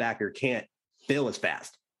backside linebacker can't fill as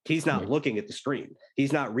fast. He's not looking at the screen.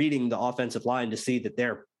 He's not reading the offensive line to see that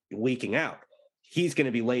they're leaking out. He's going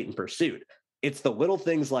to be late in pursuit. It's the little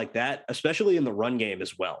things like that, especially in the run game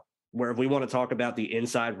as well, where if we want to talk about the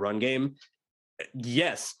inside run game,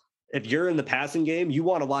 yes, if you're in the passing game, you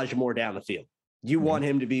want Elijah Moore down the field. You want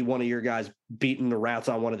him to be one of your guys beating the routes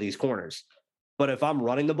on one of these corners. But if I'm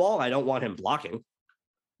running the ball, I don't want him blocking.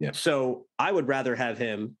 Yeah. So I would rather have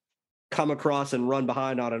him come across and run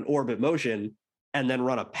behind on an orbit motion and then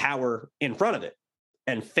run a power in front of it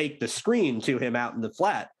and fake the screen to him out in the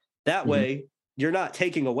flat. That way, you're not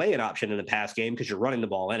taking away an option in the pass game because you're running the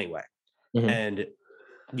ball anyway. And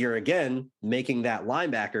you're, again, making that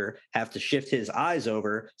linebacker have to shift his eyes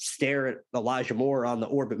over, stare at Elijah Moore on the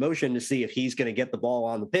orbit motion to see if he's going to get the ball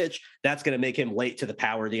on the pitch. That's going to make him late to the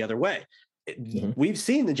power the other way. We've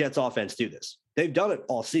seen the Jets offense do this. They've done it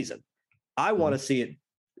all season. I want to see it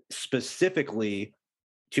specifically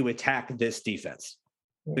to attack this defense,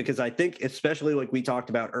 because I think, especially like we talked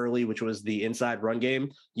about early, which was the inside run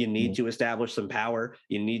game, you need to establish some power.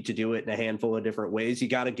 You need to do it in a handful of different ways. You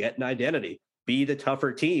got to get an identity, be the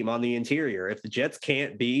tougher team on the interior. If the Jets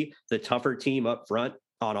can't be the tougher team up front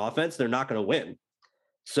on offense, they're not going to win.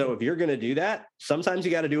 So if you're going to do that, sometimes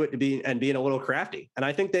you got to do it being a little crafty. And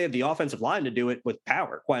I think they have the offensive line to do it with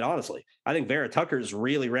power, quite honestly. I think Vera Tucker's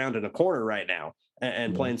really rounding a corner right now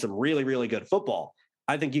and playing some really, really good football.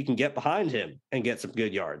 I think you can get behind him and get some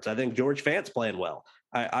good yards. I think George Fant's playing well.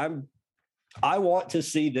 I want to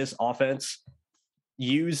see this offense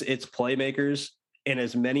use its playmakers in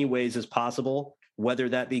as many ways as possible, whether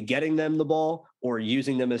that be getting them the ball or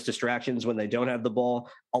using them as distractions when they don't have the ball.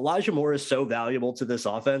 Elijah Moore is so valuable to this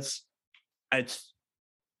offense.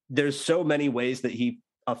 There's so many ways that he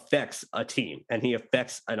affects a team and he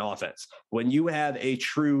affects an offense. When you have a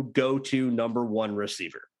true go-to number one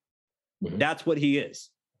receiver, that's what he is.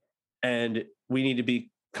 And we need to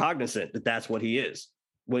be cognizant that that's what he is.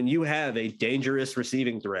 When you have a dangerous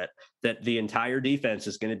receiving threat that the entire defense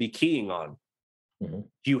is going to be keying on,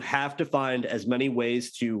 you have to find as many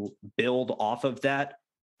ways to build off of that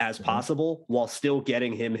as possible while still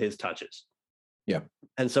getting him his touches. Yeah.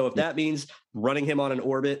 And so if that means running him on an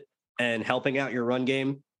orbit and helping out your run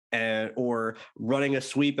game, or running a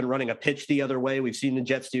sweep and running a pitch the other way, we've seen the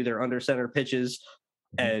Jets do their under center pitches,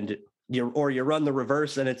 and you run the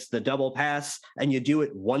reverse and it's the double pass, and you do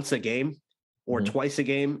it once a game or twice a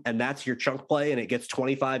game, and that's your chunk play, and it gets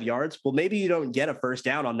 25 yards. Well, maybe you don't get a first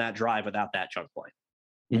down on that drive without that chunk play.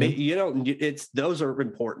 You don't. Those are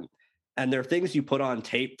important, and they're things you put on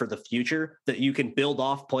tape for the future that you can build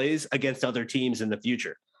off plays against other teams in the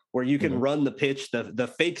future. where you can run the pitch,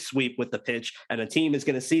 the fake sweep with the pitch, and a team is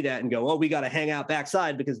going to see that and go, oh, we got to hang out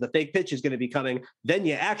backside because the fake pitch is going to be coming. Then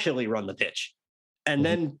you actually run the pitch. And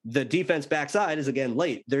then the defense backside is again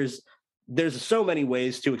late. There's so many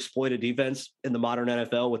ways to exploit a defense in the modern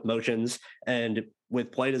NFL with motions and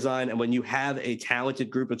with play design. And when you have a talented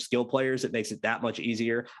group of skill players, it makes it that much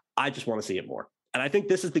easier. I just want to see it more. And I think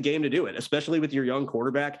this is the game to do it, especially with your young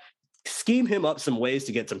quarterback. Scheme him up some ways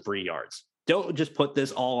to get some free yards. Don't just put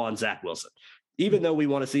this all on Zach Wilson. Even though we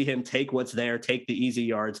want to see him take what's there, take the easy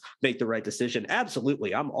yards, make the right decision.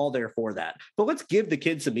 Absolutely. I'm all there for that. But let's give the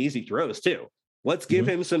kid some easy throws too. Let's give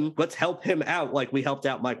him let's help him out like we helped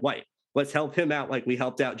out Mike White. Let's help him out like we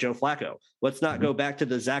helped out Joe Flacco. Let's not go back to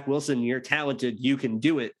the Zach Wilson, you're talented, you can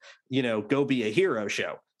do it, go be a hero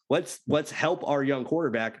show. Let's help our young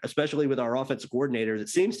quarterback, especially with our offensive coordinator that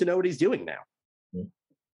seems to know what he's doing now.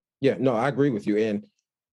 Yeah, no, I agree with you. And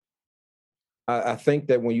I think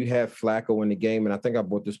that when you have Flacco in the game, and I think I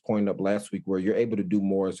brought this point up last week, where you're able to do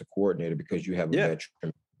more as a coordinator because you have a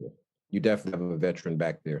veteran. You definitely have a veteran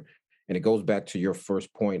back there. And it goes back to your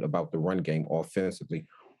first point about the run game offensively.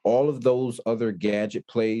 All of those other gadget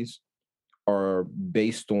plays are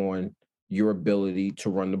based on your ability to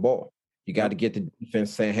run the ball. You got to get the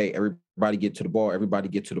defense saying, hey, everybody get to the ball. Everybody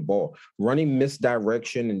get to the ball. Running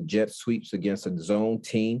misdirection and jet sweeps against a zone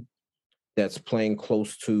team that's playing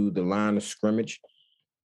close to the line of scrimmage,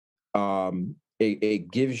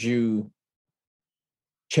 it gives you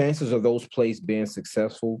chances of those plays being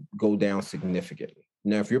successful go down significantly.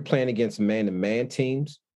 Now, if you're playing against man-to-man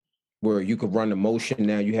teams where you could run the motion,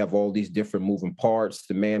 now you have all these different moving parts.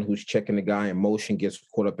 The man who's checking the guy in motion gets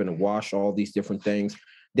caught up in a wash, all these different things.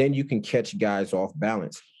 Then you can catch guys off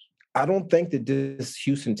balance. I don't think that this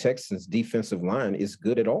Houston Texans defensive line is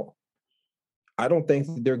good at all. I don't think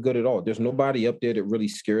that they're good at all. There's nobody up there that really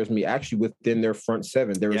scares me. Actually, within their front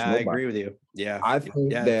seven, there is nobody. I agree with you. Yeah. I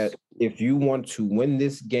think that if you want to win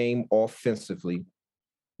this game offensively,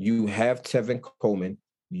 you have Tevin Coleman.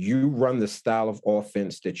 You run the style of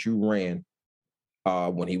offense that you ran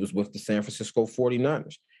when he was with the San Francisco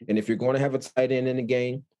 49ers. And if you're going to have a tight end in the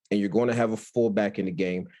game and you're going to have a fullback in the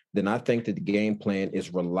game, then I think that the game plan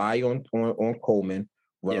is rely on Coleman,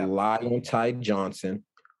 rely on Ty Johnson,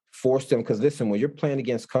 force them. Because listen, when you're playing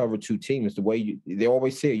against cover two teams, the way they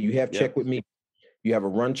always say, you have check with me. You have a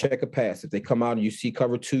run, check, a pass. If they come out and you see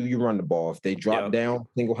cover two, you run the ball. If they drop down,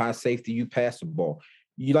 single high safety, you pass the ball.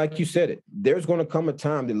 Like you said it, there's going to come a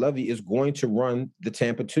time that Lovie is going to run the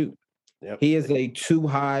Tampa 2. He is a too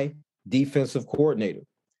high defensive coordinator.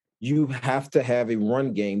 You have to have a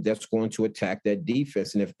run game that's going to attack that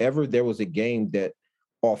defense. And if ever there was a game that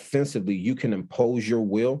offensively you can impose your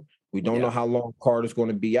will, we don't know how long Carter's going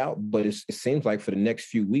to be out, but it seems like for the next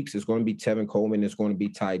few weeks, it's going to be Tevin Coleman, it's going to be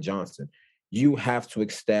Ty Johnson. You have to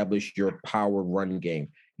establish your power run game.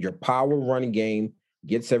 Your power run game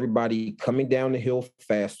gets everybody coming down the hill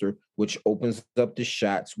faster, which opens up the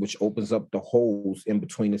shots, which opens up the holes in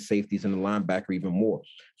between the safeties and the linebacker even more.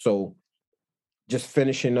 So just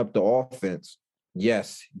finishing up the offense,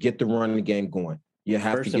 yes, get the run game going. You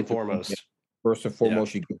have first to get and foremost. First and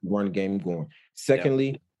foremost, you get the run game going.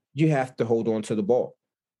 Secondly, you have to hold on to the ball.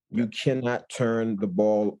 You cannot turn the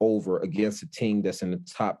ball over against a team that's in the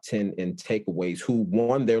top 10 in takeaways who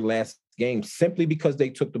won their last game simply because they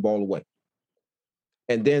took the ball away.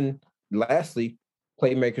 And then lastly,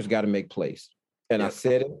 playmakers got to make plays. And I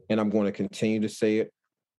said it, and I'm going to continue to say it.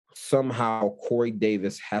 Somehow Corey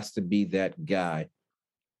Davis has to be that guy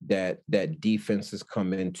that defenses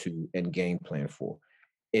come into and game plan for.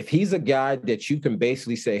 If he's a guy that you can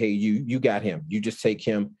basically say, hey, you got him. You just take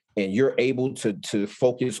him and you're able to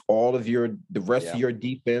focus all of the rest of your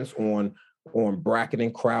defense on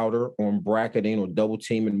bracketing Crowder, on bracketing or double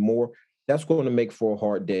teaming more. That's going to make for a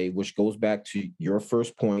hard day, which goes back to your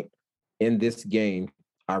first point in this game.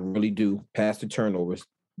 I really do. Pass the turnovers.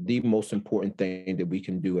 The most important thing that we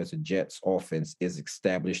can do as a Jets offense is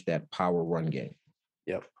establish that power run game.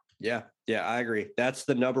 Yep. Yeah, I agree. That's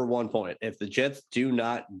the number one point. If the Jets do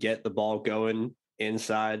not get the ball going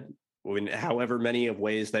inside, however many of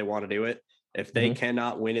ways they want to do it, if they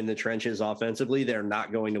cannot win in the trenches offensively, they're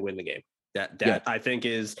not going to win the game. That I think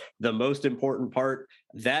is the most important part.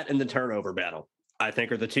 That and the turnover battle, I think,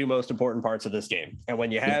 are the two most important parts of this game. And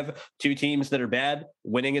when you have two teams that are bad,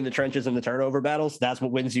 winning in the trenches and the turnover battles, that's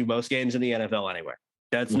what wins you most games in the NFL anyway.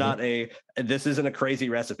 That's not this isn't a crazy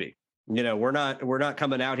recipe. We're not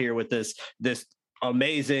coming out here with this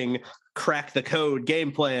amazing crack the code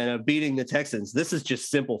game plan of beating the Texans. This is just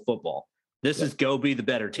simple football. This is go be the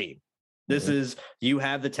better team. This is, you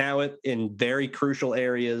have the talent in very crucial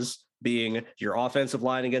areas being your offensive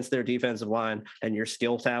line against their defensive line and your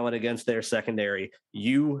skill talent against their secondary,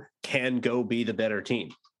 you can go be the better team.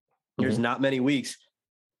 There's not many weeks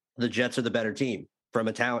the Jets are the better team from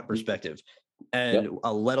a talent perspective. And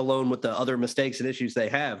let alone with the other mistakes and issues they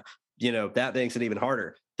have, that makes it even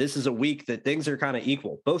harder. This is a week that things are kind of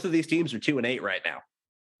equal. Both of these teams are 2-8 right now.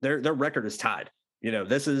 Their record is tied.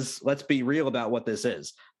 Let's be real about what this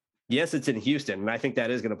is. Yes, it's in Houston, and I think that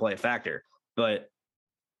is going to play a factor, but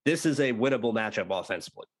this is a winnable matchup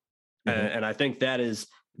offensively. And I think that is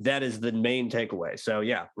the main takeaway. So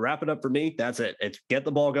yeah, wrap it up for me. That's it. It's get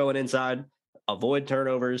the ball going inside, avoid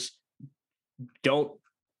turnovers. Don't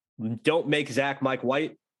make Zach Mike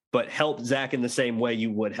White, but help Zach in the same way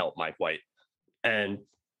you would help Mike White, and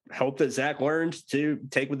hope that Zach learned to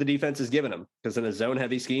take what the defense is giving him, because in a zone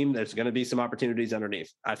heavy scheme, there's going to be some opportunities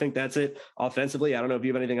underneath. I think that's it offensively. I don't know if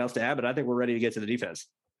you have anything else to add, but I think we're ready to get to the defense.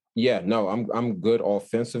 Yeah, no, I'm good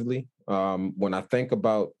offensively. When I think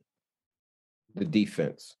about the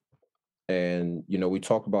defense, and we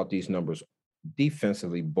talk about these numbers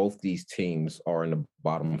defensively, both these teams are in the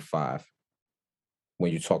bottom 5.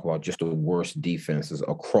 When you talk about just the worst defenses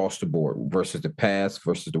across the board versus the pass,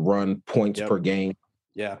 versus the run, points per game,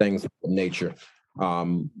 things of nature.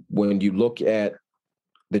 When you look at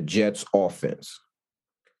the Jets offense,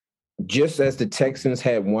 just as the Texans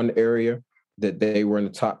had one area that they were in the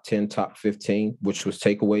top 10, top 15, which was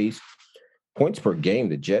takeaways, points per game,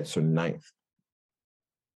 the Jets are 9th.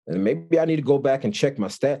 And maybe I need to go back and check my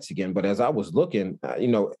stats again. But as I was looking,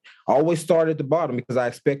 I always start at the bottom because I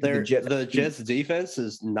expected the Jets defense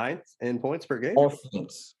is 9th in points per game.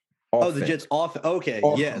 Offense. Oh, the Jets off. Okay.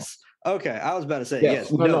 Offense. Yes. Okay. I was about to say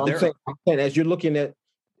yes. No, I'm saying as you're looking at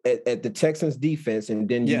the Texans defense, and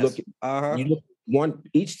then you look at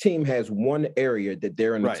each team has one area that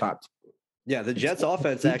they're in the top 10. Yeah. The Jets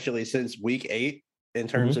offense actually since week 8 in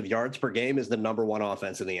terms of yards per game is the number 1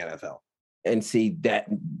 offense in the NFL. And see that,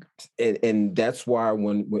 and that's why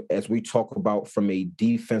as we talk about from a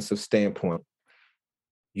defensive standpoint,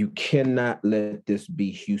 you cannot let this be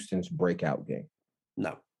Houston's breakout game.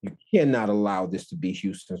 No, you cannot allow this to be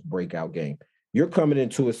Houston's breakout game. You're coming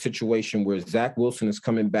into a situation where Zach Wilson is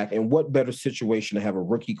coming back, and what better situation to have a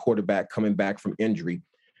rookie quarterback coming back from injury,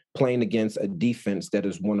 playing against a defense that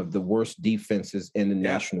is one of the worst defenses in the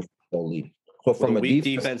National Football League. So from a weak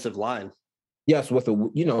defensive line. Yes,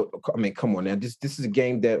 come on now. This is a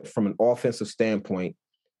game that, from an offensive standpoint,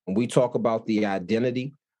 when we talk about the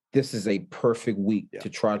identity, this is a perfect week to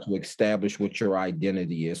try to establish what your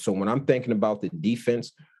identity is. So when I'm thinking about the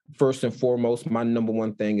defense, first and foremost, my number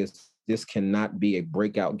one thing is this cannot be a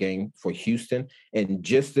breakout game for Houston. And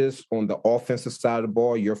just as on the offensive side of the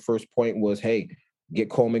ball, your first point was, hey,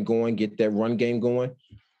 get Coleman going, get that run game going.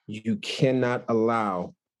 You cannot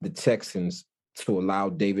allow the Texans to allow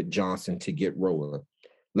David Johnson to get rolling.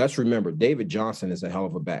 Let's remember, David Johnson is a hell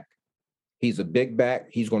of a back. He's a big back.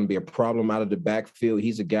 He's going to be a problem out of the backfield.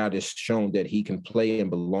 He's a guy that's shown that he can play and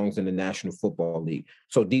belongs in the National Football League.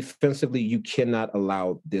 So defensively, you cannot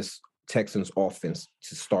allow this Texans offense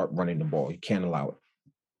to start running the ball. You can't allow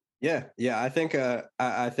it. Yeah. I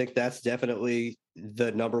think that's definitely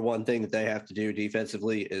the number one thing that they have to do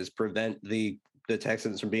defensively is prevent the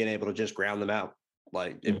Texans from being able to just ground them out.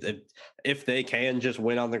 Like if they can just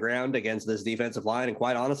win on the ground against this defensive line, and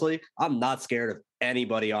quite honestly, I'm not scared of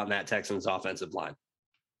anybody on that Texans offensive line.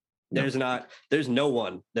 No. There's no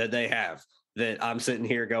one that they have that I'm sitting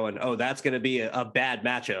here going, oh, that's going to be a bad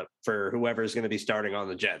matchup for whoever's going to be starting on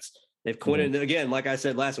the Jets. If Quinnen, again, like I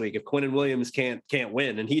said last week, if Quinnen Williams can't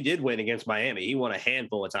win, and he did win against Miami, he won a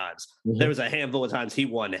handful of times. There was a handful of times he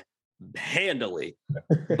won handily,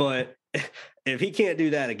 but if he can't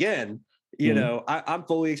do that again, I'm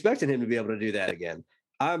fully expecting him to be able to do that again.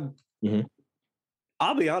 I'll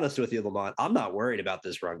be honest with you, Lamont. I'm not worried about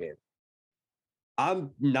this run game.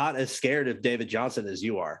 I'm not as scared of David Johnson as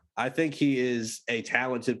you are. I think he is a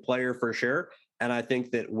talented player for sure. And I think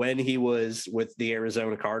that when he was with the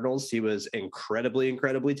Arizona Cardinals, he was incredibly,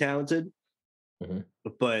 incredibly talented.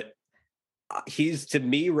 But he's, to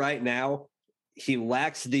me right now, he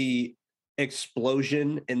lacks the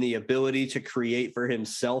explosion and the ability to create for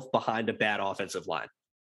himself behind a bad offensive line,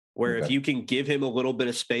 where if you can give him a little bit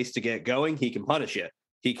of space to get going, he can punish it.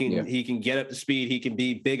 He can get up to speed. He can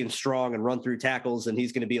be big and strong and run through tackles, and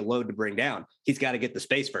he's going to be a load to bring down. He's got to get the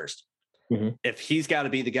space first. If he's got to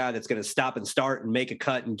be the guy that's going to stop and start and make a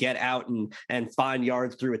cut and get out and find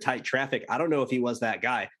yards through a tight traffic, I don't know if he was that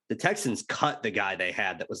guy. The Texans cut the guy they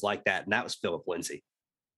had that was like that, and that was Phillip Lindsay.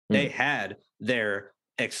 They had their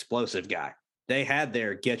explosive guy. They had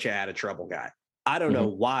their get you out of trouble guy. I don't know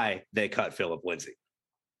why they cut Phillip Lindsay.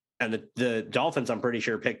 And the Dolphins, I'm pretty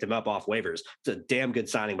sure, picked him up off waivers. It's a damn good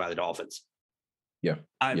signing by the Dolphins. Yeah.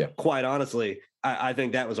 Quite honestly, I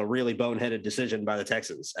think that was a really boneheaded decision by the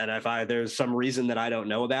Texans. And if there's some reason that I don't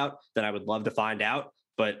know about, that I would love to find out.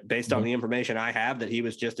 But based on the information I have that he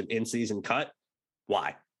was just an in-season cut,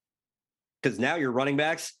 why? Because now your running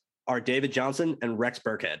backs are David Johnson and Rex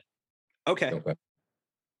Burkhead. Okay.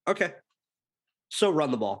 So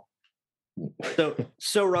run the ball.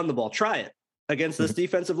 So run the ball. Try it against this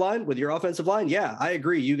defensive line with your offensive line. Yeah, I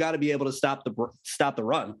agree. You got to be able to stop the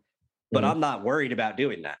run. But I'm not worried about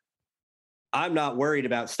doing that. I'm not worried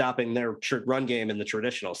about stopping their run game in the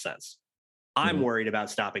traditional sense. I'm worried about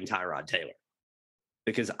stopping Tyrod Taylor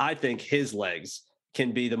because I think his legs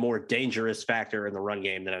can be the more dangerous factor in the run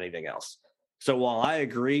game than anything else. So while I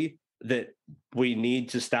agree that we need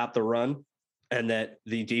to stop the run and that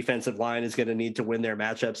the defensive line is going to need to win their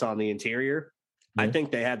matchups on the interior, I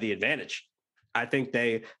think they have the advantage. I think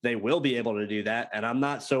they will be able to do that. And I'm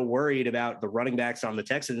not so worried about the running backs on the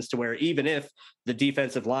Texans to where even if the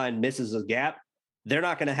defensive line misses a gap, they're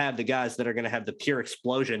not going to have the guys that are going to have the pure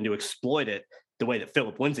explosion to exploit it the way that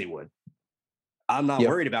Philip Lindsay would. I'm not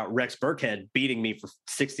worried about Rex Burkhead beating me for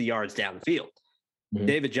 60 yards down the field.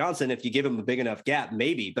 David Johnson, if you give him a big enough gap,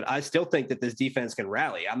 maybe, but I still think that this defense can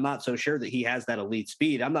rally. I'm not so sure that he has that elite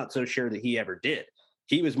speed. I'm not so sure that he ever did.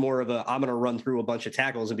 He was more of I'm going to run through a bunch of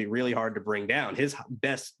tackles and be really hard to bring down. His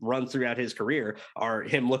best runs throughout his career are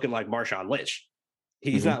him looking like Marshawn Lynch.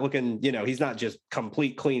 He's not looking, he's not just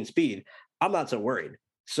complete clean speed. I'm not so worried.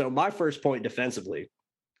 So my first point defensively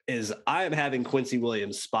is I am having Quincy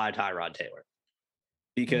Williams spy Tyrod Taylor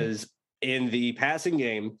because in the passing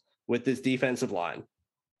game with this defensive line,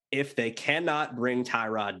 if they cannot bring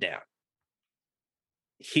Tyrod down,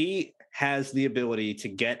 he has the ability to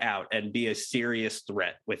get out and be a serious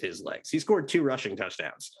threat with his legs. He scored 2 rushing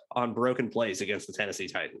touchdowns on broken plays against the Tennessee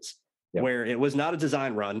Titans, where it was not a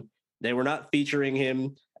design run. They were not featuring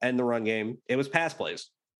him in the run game. It was pass plays,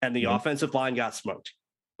 and the offensive line got smoked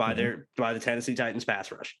by the Tennessee Titans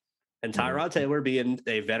pass rush. And Tyrod Taylor, being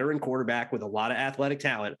a veteran quarterback with a lot of athletic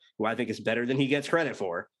talent, who I think is better than he gets credit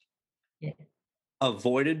for,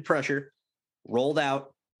 avoided pressure, rolled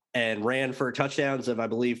out, and ran for touchdowns of, I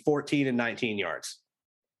believe, 14 and 19 yards.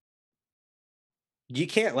 You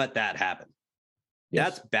can't let that happen.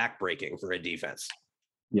 That's backbreaking for a defense.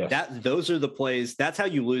 Those are the plays. That's how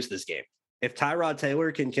you lose this game. If Tyrod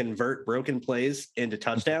Taylor can convert broken plays into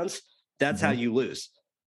touchdowns, that's how you lose.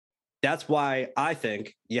 That's why I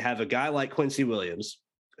think you have a guy like Quincy Williams,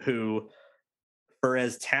 who, for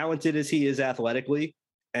as talented as he is athletically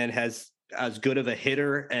and has as good of a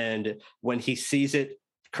hitter, and when he sees it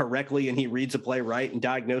correctly and he reads a play right and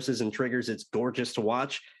diagnoses and triggers, it's gorgeous to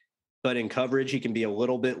watch. But in coverage, he can be a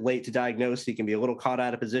little bit late to diagnose. He can be a little caught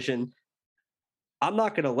out of position. I'm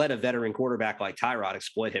not going to let a veteran quarterback like Tyrod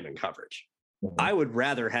exploit him in coverage. I would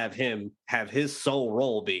rather have him have his sole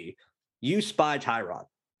role be, you spy Tyrod.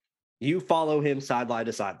 You follow him sideline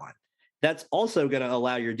to sideline. That's also going to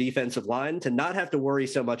allow your defensive line to not have to worry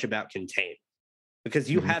so much about contain, because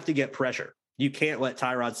you have to get pressure. You can't let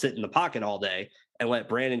Tyrod sit in the pocket all day and let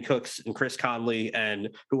Brandon Cooks and Chris Conley and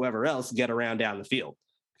whoever else get around down the field,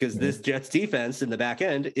 because this Jets defense in the back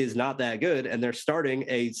end is not that good. And they're starting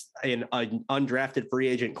an undrafted free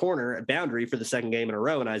agent corner at boundary for the second game in a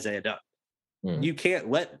row in Isaiah Dunn. You can't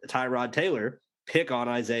let Tyrod Taylor pick on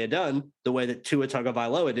Isaiah Dunn the way that Tua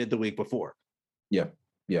Tagovailoa did the week before.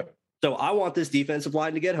 So I want this defensive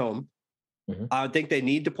line to get home. I think they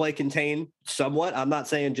need to play contain somewhat. I'm not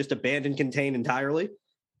saying just abandon contain entirely,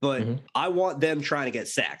 but I want them trying to get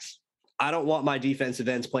sacks. I don't want my defensive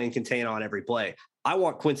ends playing contain on every play. I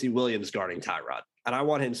want Quincy Williams guarding Tyrod, and I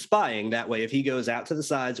want him spying. That way, if he goes out to the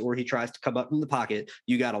sides or he tries to come up from the pocket,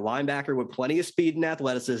 you got a linebacker with plenty of speed and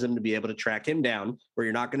athleticism to be able to track him down, where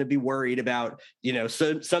you're not going to be worried about,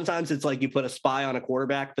 so sometimes it's like you put a spy on a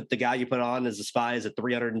quarterback, but the guy you put on as a spy is a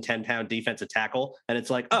 310-pound defensive tackle. And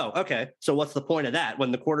it's like, oh, okay. So what's the point of that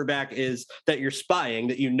when the quarterback is that you're spying,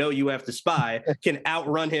 that you have to spy, can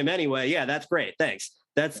outrun him anyway? Yeah, that's great. Thanks.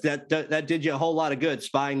 That did you a whole lot of good,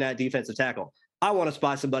 spying that defensive tackle. I want to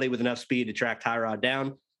spy somebody with enough speed to track Tyrod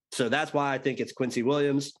down. So that's why I think it's Quincy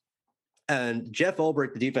Williams. And Jeff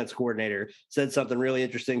Ulbrich, the defense coordinator, said something really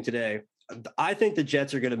interesting today. I think the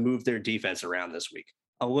Jets are going to move their defense around this week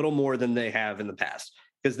a little more than they have in the past,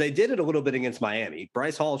 because they did it a little bit against Miami.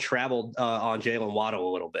 Bryce Hall traveled on Jalen Waddle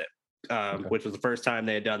a little bit, which was the first time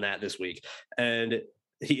they had done that this week. And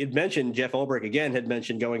he had mentioned, Jeff Ulbrich again had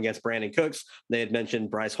mentioned going against Brandon Cooks. They had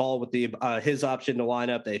mentioned Bryce Hall with his option to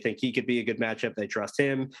line up. They think he could be a good matchup. They trust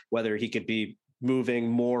him, whether he could be moving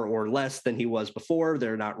more or less than he was before.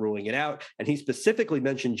 They're not ruling it out. And he specifically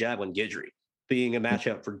mentioned Javelin Guidry being a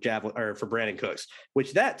matchup for Brandon Cooks,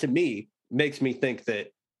 which that to me makes me think that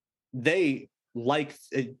they like,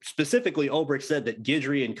 specifically Ulbrich said that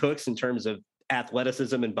Guidry and Cooks in terms of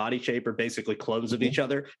athleticism and body shape are basically clones of each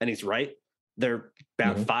other. And he's right. They're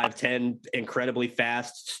about 5'10", incredibly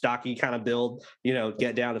fast, stocky kind of build,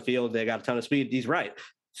 get down the field. They got a ton of speed. He's right.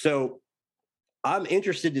 So I'm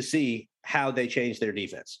interested to see how they change their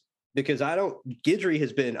defense, because Guidry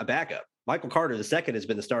has been a backup. Michael Carter II has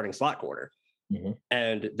been the starting slot corner.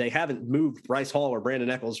 And they haven't moved Bryce Hall or Brandon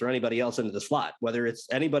Echols or anybody else into the slot. Whether it's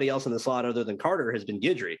anybody else in the slot other than Carter has been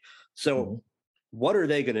Guidry. So what are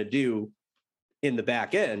they going to do in the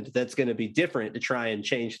back end that's going to be different to try and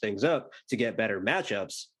change things up to get better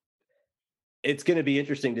matchups? It's going to be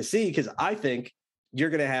interesting to see, because I think you're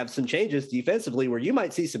going to have some changes defensively where you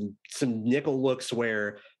might see some nickel looks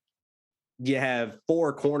where you have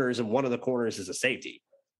 4 corners and one of the corners is a safety.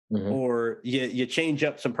 Or you change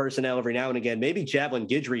up some personnel every now and again. Maybe Javelin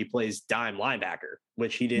Guidry plays dime linebacker,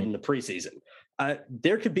 which he did in the preseason.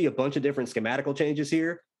 There could be a bunch of different schematical changes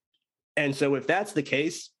here. And so if that's the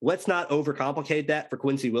case, let's not overcomplicate that for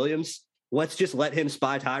Quincy Williams. Let's just let him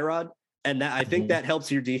spy Tyrod. And that, I think that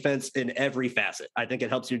helps your defense in every facet. I think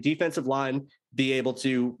it helps your defensive line be able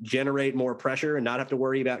to generate more pressure and not have to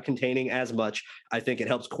worry about containing as much. I think it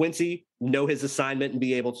helps Quincy know his assignment and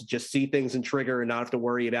be able to just see things and trigger and not have to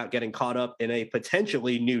worry about getting caught up in a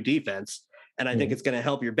potentially new defense. And I think it's going to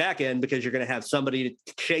help your back end, because you're going to have somebody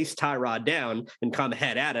to chase Tyrod down and come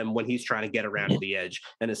head at him when he's trying to get around to the edge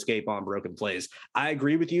and escape on broken plays. I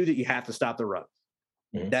agree with you that you have to stop the run.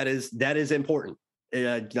 That is important.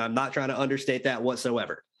 I'm not trying to understate that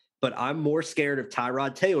whatsoever, but I'm more scared of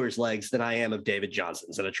Tyrod Taylor's legs than I am of David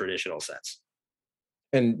Johnson's in a traditional sense.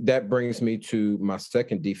 And that brings me to my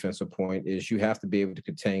second defensive point: is you have to be able to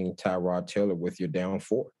contain Tyrod Taylor with your down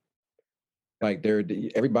 4. Like,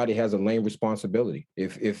 everybody has a lane responsibility.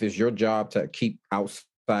 If it's your job to keep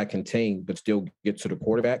outside contained but still get to the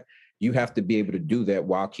quarterback, you have to be able to do that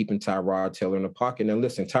while keeping Tyrod Taylor in the pocket. Now,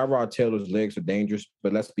 listen, Tyrod Taylor's legs are dangerous,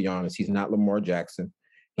 but let's be honest, he's not Lamar Jackson.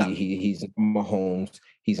 He's Mahomes.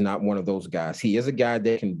 He's not one of those guys. He is a guy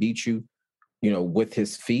that can beat you, with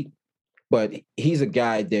his feet, but he's a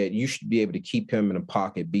guy that you should be able to keep him in the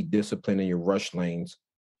pocket, be disciplined in your rush lanes,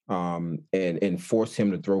 and force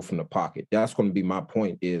him to throw from the pocket. That's going to be my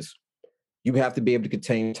point, is you have to be able to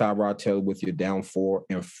contain Tyrod Taylor with your down 4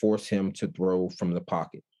 and force him to throw from the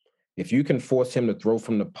pocket. If you can force him to throw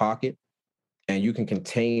from the pocket and you can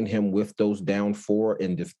contain him with those down 4,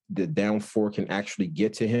 and the down 4 can actually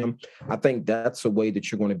get to him, I think that's a way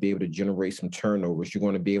that you're going to be able to generate some turnovers. You're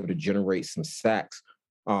going to be able to generate some sacks,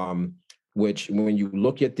 which when you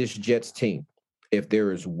look at this Jets team, if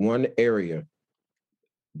there is one area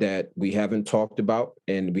that we haven't talked about,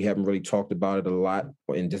 and we haven't really talked about it a lot,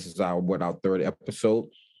 and this is our 3rd episode,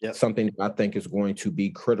 something I think is going to be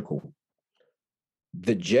critical.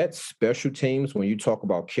 The Jets special teams, when you talk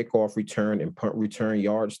about kickoff return and punt return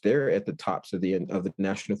yards, they're at the tops of the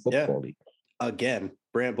National Football League. Again,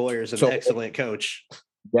 Brant Boyer is an excellent coach.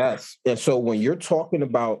 Yes. And so when you're talking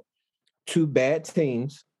about 2 bad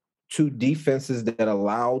teams, 2 defenses that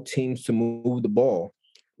allow teams to move the ball,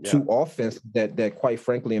 2 offenses that quite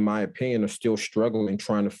frankly, in my opinion, are still struggling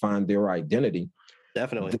trying to find their identity.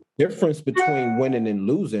 Definitely. The difference between winning and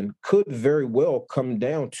losing could very well come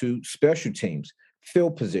down to special teams.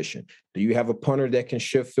 Field position. Do you have a punter that can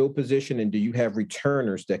shift field position, and do you have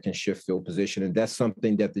returners that can shift field position? And that's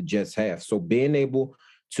something that the Jets have. So being able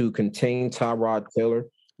to contain Tyrod Taylor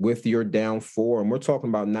with your down 4, and we're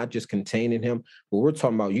talking about not just containing him, but we're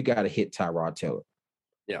talking about you got to hit Tyrod Taylor.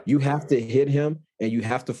 Yeah. You have to hit him, and you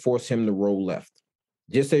have to force him to roll left,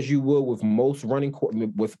 just as you will with most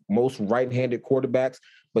right-handed quarterbacks.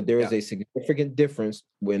 But there is a significant difference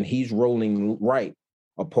when he's rolling right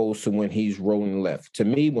opposed to when he's rolling left. To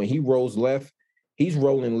me, when he rolls left, he's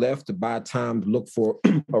rolling left to buy time to look for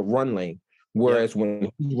a run lane. Whereas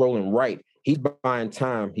when he's rolling right, he's buying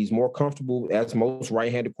time. He's more comfortable, as most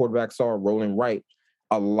right-handed quarterbacks are, rolling right,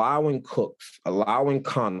 allowing Cooks, allowing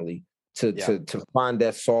Connolly to find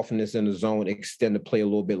that softness in the zone, extend the play a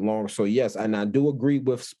little bit longer. So yes, and I do agree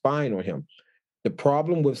with spying on him. The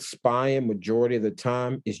problem with spying majority of the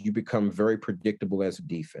time is you become very predictable as a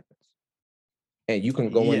defense. And you can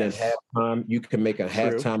go in at halftime. You can make a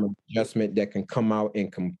halftime adjustment that can come out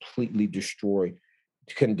and completely destroy,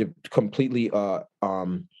 completely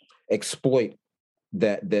exploit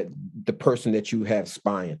that the person that you have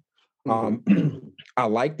spying. I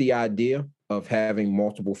like the idea of having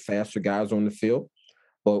multiple faster guys on the field,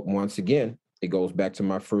 but once again, it goes back to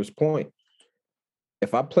my first point.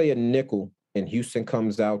 if I play a nickel and Houston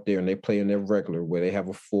comes out there and they play in their regular where they have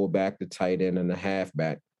a fullback, the tight end, and the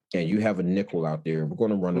halfback, and you have a nickel out there, we're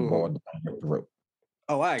going to run the ball down your throat.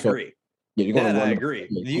 Oh, I agree. Yeah, you're going to run. I agree.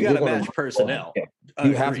 You got to match personnel. Yeah.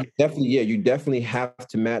 You have to you definitely have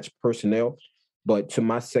to match personnel. But to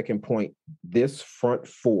my second point, this front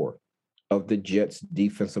four of the Jets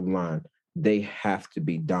defensive line, they have to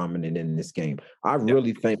be dominant in this game. I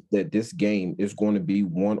really think that this game is going to be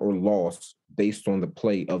won or lost based on the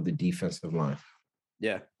play of the defensive line.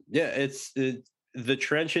 Yeah. Yeah. The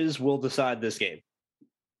trenches will decide this game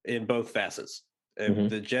in both facets. If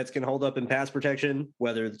the Jets can hold up in pass protection,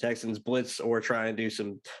 whether the Texans blitz or try and do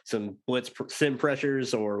some blitz sim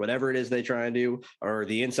pressures or whatever it is they try and do, or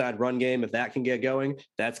the inside run game, if that can get going,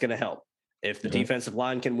 that's going to help. If the defensive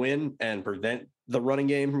line can win and prevent the running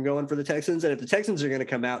game from going for the Texans, and if the Texans are going to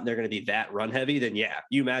come out and they're going to be that run heavy, then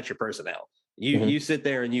you match your personnel. You sit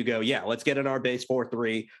there and you go, let's get in our base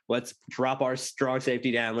 4-3. Let's drop our strong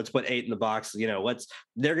safety down. Let's put 8 in the box.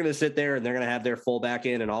 They're going to sit there and they're going to have their fullback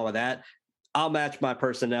in and all of that. I'll match my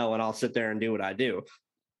personnel and I'll sit there and do what I do.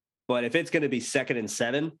 But if it's going to be 2nd and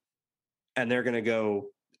 7 and they're going to go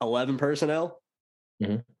 11 personnel,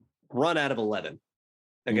 run out of 11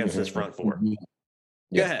 against this front four.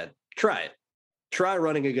 Go ahead. Try it. Try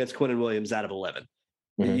running against Quinnen Williams out of 11.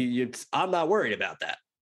 I'm not worried about that.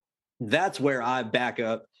 That's where I back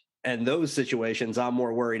up. And those situations, I'm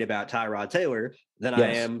more worried about Tyrod Taylor than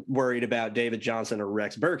I am worried about David Johnson or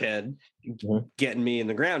Rex Burkhead getting me in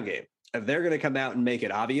the ground game. If they're going to come out and make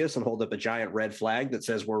it obvious and hold up a giant red flag that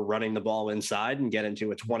says we're running the ball inside and get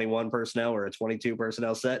into a 21 personnel or a 22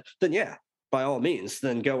 personnel set, then by all means,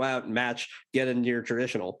 then go out and match, get into your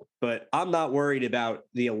traditional. But I'm not worried about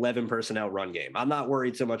the 11 personnel run game. I'm not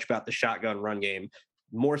worried so much about the shotgun run game,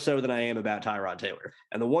 more so than I am about Tyrod Taylor.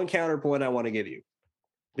 And the one counterpoint I want to give you,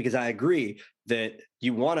 because I agree that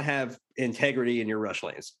you want to have integrity in your rush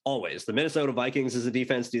lanes. Always. The Minnesota Vikings as a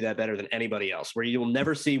defense do that better than anybody else, where you will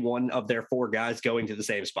never see one of their 4 guys going to the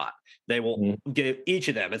same spot. They will give each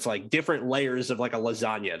of them. It's like different layers of like a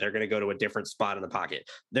lasagna. They're going to go to a different spot in the pocket.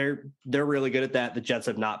 They're really good at that. The Jets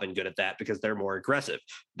have not been good at that because they're more aggressive.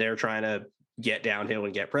 They're trying to get downhill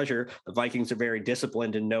and get pressure. The Vikings are very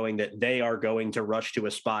disciplined in knowing that they are going to rush to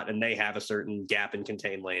a spot and they have a certain gap and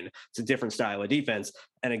contain lane. It's a different style of defense.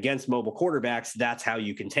 And against mobile quarterbacks, that's how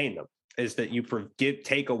you contain them, is that you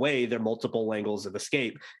take away their multiple angles of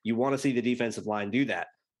escape. You want to see the defensive line do that.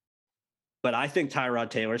 But I think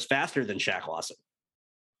Tyrod Taylor's faster than Shaq Lawson.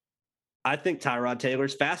 I think Tyrod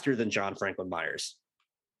Taylor's faster than John Franklin Myers.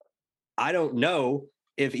 I don't know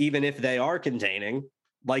even if they are containing,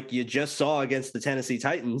 like you just saw against the Tennessee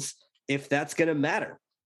Titans, if that's going to matter.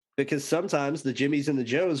 Because sometimes the Jimmies and the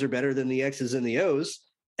Joes are better than the X's and the O's.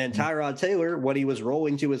 And Tyrod Taylor, when he was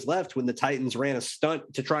rolling to his left, when the Titans ran a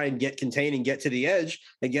stunt to try and get to the edge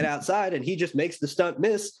and get outside, and he just makes the stunt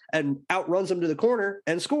miss and outruns him to the corner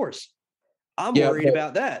and scores. I'm worried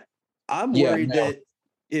about that. I'm worried that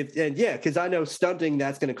because I know stunting,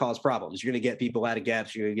 that's going to cause problems. You're going to get people out of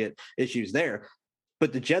gaps. You're going to get issues there.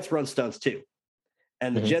 But the Jets run stunts too.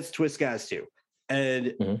 And the Jets twist guys too.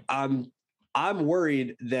 And I'm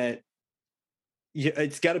worried that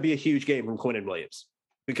it's got to be a huge game from Quinnen Williams,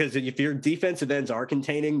 because if your defensive ends are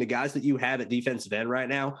containing, the guys that you have at defensive end right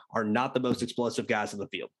now are not the most explosive guys in the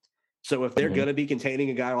field. So if they're going to be containing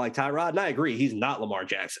a guy like Tyrod, and I agree, he's not Lamar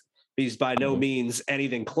Jackson. He's by no means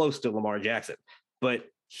anything close to Lamar Jackson, but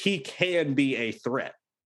he can be a threat,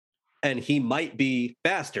 and he might be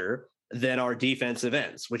faster than our defensive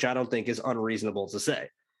ends, which I don't think is unreasonable to say.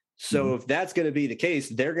 So if that's going to be the case,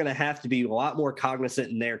 they're going to have to be a lot more cognizant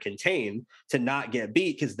in their contain to not get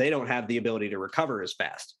beat, because they don't have the ability to recover as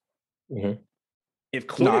fast. If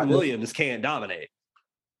Quinnen Williams can't dominate,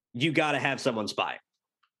 you got to have someone spy,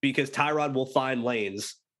 because Tyrod will find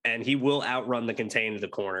lanes and he will outrun the contain to the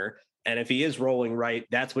corner. And if he is rolling right,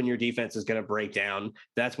 that's when your defense is going to break down.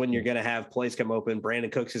 That's when you're going to have plays come open. Brandon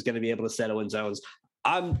Cooks is going to be able to settle in zones.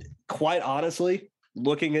 I'm quite honestly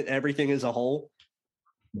looking at everything as a whole.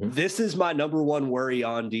 This is my number one worry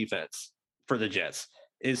on defense for the Jets,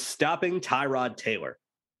 is stopping Tyrod Taylor.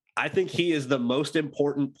 I think he is the most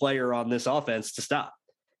important player on this offense to stop.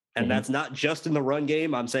 And that's not just in the run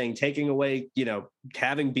game. I'm saying taking away,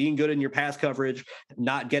 being good in your pass coverage,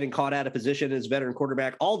 not getting caught out of position as veteran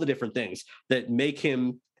quarterback, all the different things that make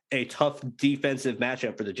him a tough defensive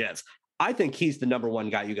matchup for the Jets. I think he's the number one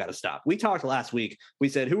guy you got to stop. We talked last week. We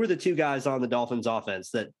said, who are the 2 guys on the Dolphins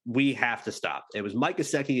offense that we have to stop? It was Mike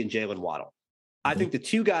Gesicki and Jalen Waddle. I think the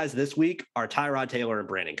 2 guys this week are Tyrod Taylor and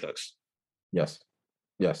Brandon Cooks. Yes.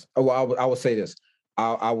 Oh, well, I would say this.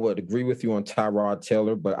 I would agree with you on Tyrod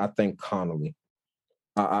Taylor, but I think Connolly.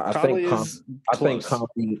 I Connolly think is close.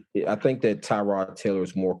 I think that Tyrod Taylor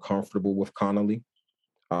is more comfortable with Connolly.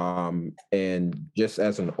 And just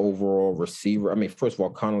as an overall receiver, I mean, first of all,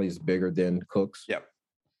 Connolly is bigger than Cooks. Yep.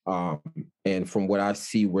 Um, and from what I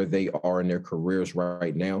see where they are in their careers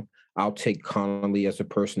right now, I'll take Connolly as a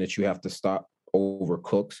person that you have to stop over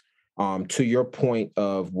Cooks. To your point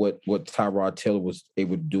of what Tyrod Taylor was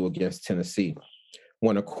able to do against Tennessee,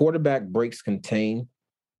 when a quarterback breaks contain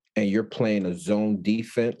and you're playing a zone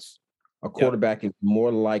defense, a quarterback is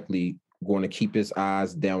more likely going to keep his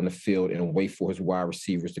eyes down the field and wait for his wide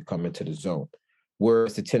receivers to come into the zone.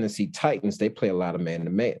 Whereas the Tennessee Titans, they play a lot of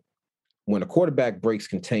man-to-man. When a quarterback breaks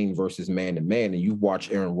contain versus man-to-man, and you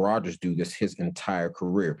watch Aaron Rodgers do this his entire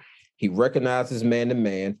career, he recognizes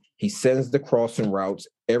man-to-man, he sends the crossing routes,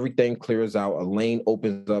 everything clears out, a lane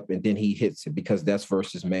opens up, and then he hits it because that's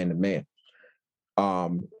versus man-to-man.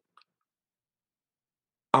 I'm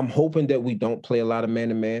hoping that we don't play a lot of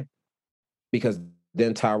man-to-man because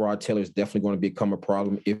then Tyrod Taylor is definitely going to become a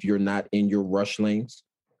problem if you're not in your rush lanes.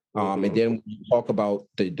 And then when you talk about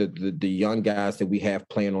the young guys that we have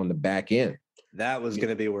playing on the back end. That was going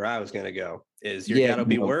to be where I was going to go. Is you're got to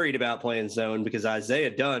be worried about playing zone because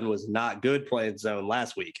Isaiah Dunn was not good playing zone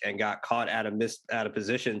last week and got caught out of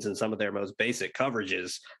positions in some of their most basic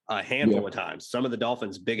coverages a handful of times. Some of the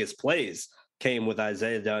Dolphins' biggest plays came with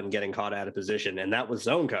Isaiah Dunn getting caught out of position, and that was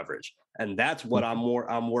zone coverage. And that's what I'm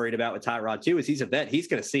worried about with Tyrod too. Is he's a vet, he's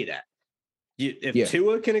going to see that. If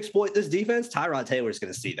Tua can exploit this defense, Tyrod Taylor's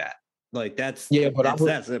going to see that. Like that's but I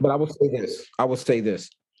would say this.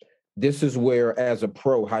 This is where, as a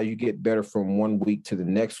pro, how you get better from one week to the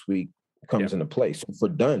next week comes into play. So for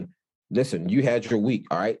Dunn, listen, you had your week,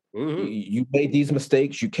 all right? You made these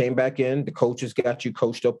mistakes. You came back in. The coaches got you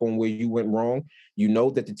coached up on where you went wrong. You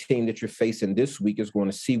know that the team that you're facing this week is going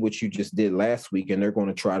to see what you just did last week, and they're going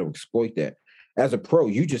to try to exploit that. As a pro,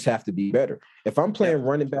 you just have to be better. If I'm playing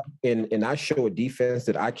running back and I show a defense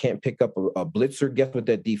that I can't pick up a blitzer, guess what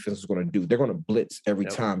that defense is going to do? They're going to blitz every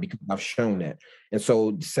time because I've shown that. And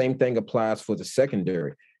so the same thing applies for the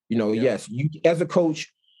secondary. Yes, you as a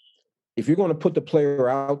coach, if you're going to put the player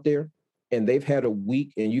out there and they've had a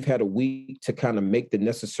week and you've had a week to kind of make the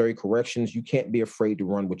necessary corrections, you can't be afraid to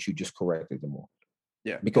run what you just corrected them on.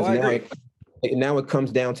 Yeah, because now it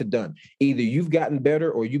comes down to Dunn. Either you've gotten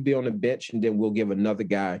better or you be on the bench, and then we'll give another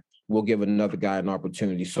guy an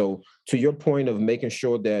opportunity. So to your point of making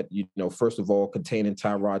sure that, first of all, containing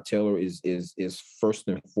Tyrod Taylor is first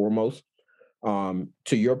and foremost. To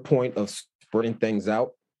your point of spreading things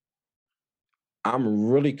out, I'm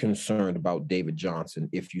really concerned about David Johnson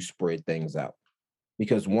if you spread things out.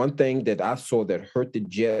 Because one thing that I saw that hurt the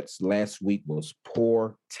Jets last week was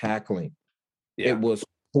poor tackling. Yeah. It was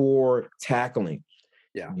poor tackling.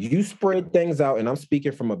 Yeah. You spread things out, and I'm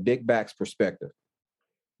speaking from a big back's perspective.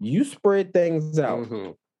 You spread things out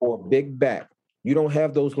for a big back. You don't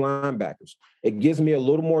have those linebackers. It gives me a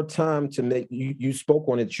little more time to make you spoke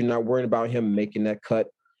on it. You're not worried about him making that cut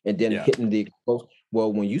and then hitting the exposed.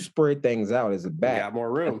 Well, when you spread things out as a back, you got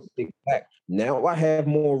more room. Big back. Now I have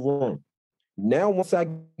more room. Now, once I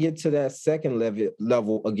get to that second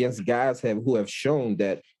level against guys who have shown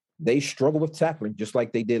that they struggle with tackling, just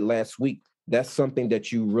like they did last week, that's something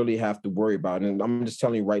that you really have to worry about. And I'm just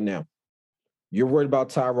telling you right now, you're worried about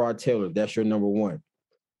Tyrod Taylor. That's your number one.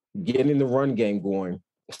 Getting the run game going,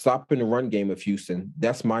 stopping the run game of Houston,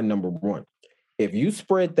 that's my number one. If you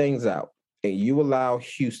spread things out and you allow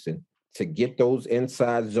Houston to get those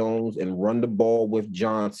inside zones and run the ball with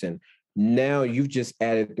Johnson, now you've just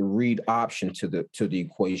added the read option to the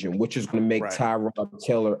equation, which is going to make Tyrod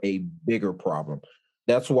Taylor a bigger problem.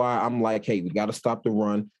 That's why I'm like, hey, we got to stop the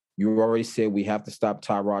run. You already said we have to stop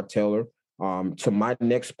Tyrod Taylor. To my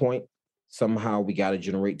next point, somehow we got to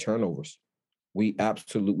generate turnovers. We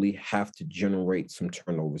absolutely have to generate some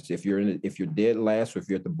turnovers. If you're dead last, or if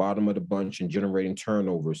you're at the bottom of the bunch and generating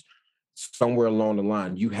turnovers, somewhere along the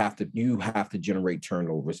line, you have to generate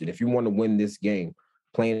turnovers. And if you want to win this game,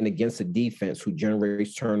 playing against a defense who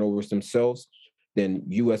generates turnovers themselves, then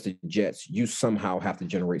you as the Jets, you somehow have to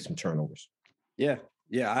generate some turnovers. Yeah,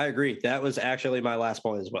 I agree. That was actually my last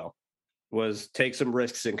point as well, was take some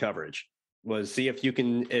risks in coverage, was see if you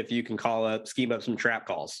can scheme up some trap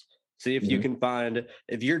calls. See if you can find,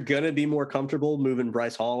 if you're going to be more comfortable moving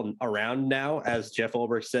Bryce Hall around now, as Jeff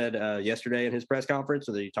Ulbrich said yesterday in his press conference,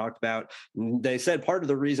 that he talked about. They said part of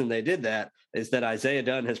the reason they did that is that Isaiah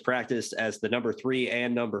Dunn has practiced as the number 3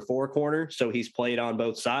 and number 4 corner. So he's played on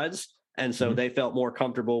both sides. And so they felt more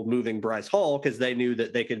comfortable moving Bryce Hall because they knew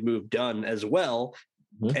that they could move Dunn as well,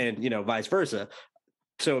 and, vice versa.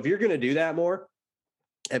 So if you're going to do that more,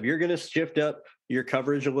 if you're going to shift up your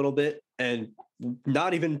coverage a little bit, and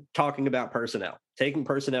not even talking about personnel, taking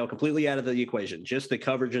personnel completely out of the equation, just the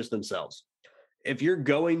coverages themselves. If you're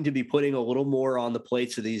going to be putting a little more on the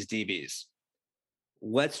plates of these DBs,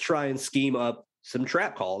 let's try and scheme up some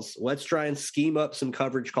trap calls. Let's try and scheme up some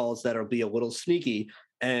coverage calls that'll be a little sneaky.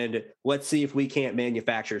 And let's see if we can't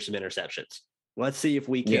manufacture some interceptions. Let's see if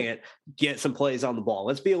we can't get some plays on the ball.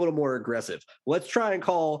 Let's be a little more aggressive. Let's try and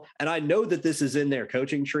call. And I know that this is in their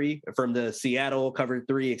coaching tree from the Seattle cover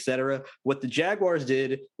 3, et cetera. What the Jaguars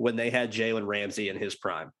did when they had Jalen Ramsey in his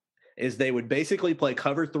prime is they would basically play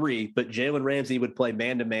cover 3, but Jalen Ramsey would play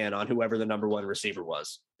man-to-man on whoever the number 1 receiver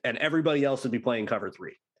was. And everybody else would be playing cover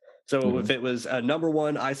 3. So if it was a number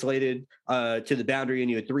 1 isolated to the boundary and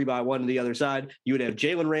you had 3-by-1 on the other side, you would have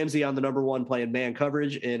Jalen Ramsey on the number 1 playing man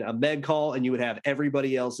coverage in a Meg call, and you would have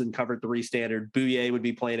everybody else in cover 3 standard. Bouye would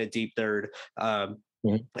be playing a deep third,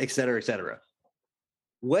 et cetera, et cetera.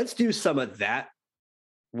 Let's do some of that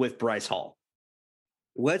with Bryce Hall.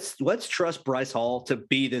 Let's trust Bryce Hall to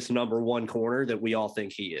be this number 1 corner that we all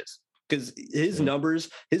think he is, because his numbers,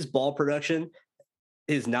 his ball production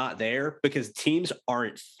is not there because teams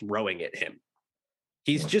aren't throwing at him.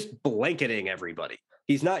 He's just blanketing everybody.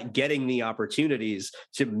 He's not getting the opportunities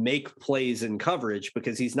to make plays in coverage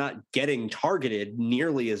because he's not getting targeted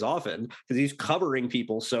nearly as often because he's covering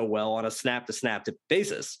people so well on a snap-to-snap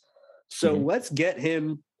basis. So let's get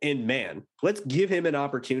him in man. Let's give him an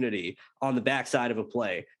opportunity on the backside of a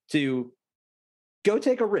play to go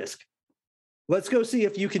take a risk. Let's go see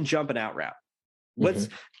if you can jump an out route. Let's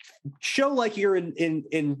show like you're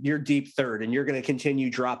in your deep third and you're going to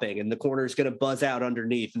continue dropping and the corner is going to buzz out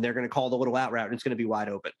underneath and they're going to call the little out route and it's going to be wide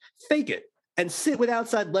open. Fake it and sit with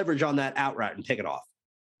outside leverage on that out route and take it off.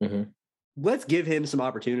 Let's give him some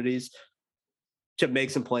opportunities to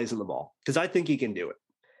make some plays in the ball because I think he can do it.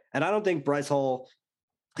 And I don't think Bryce Hall,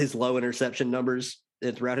 his low interception numbers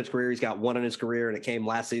throughout his career, he's got 1 in his career and it came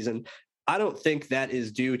last season. I don't think that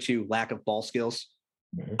is due to lack of ball skills.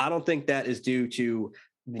 I don't think that is due to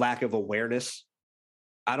lack of awareness.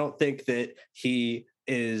 I don't think that he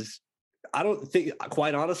is. I don't think,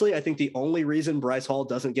 quite honestly, I think the only reason Bryce Hall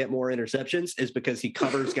doesn't get more interceptions is because he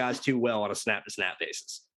covers guys too well on a snap-to-snap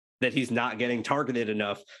basis, that he's not getting targeted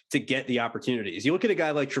enough to get the opportunities. You look at a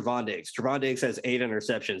guy like Trevon Diggs. Trevon Diggs has 8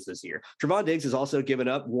 interceptions this year. Trevon Diggs has also given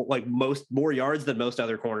up like more yards than most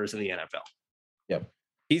other corners in the NFL. Yep.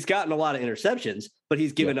 He's gotten a lot of interceptions, but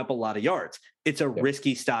he's given up a lot of yards. It's a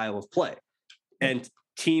risky style of play. And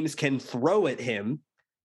teams can throw at him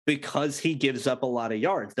because he gives up a lot of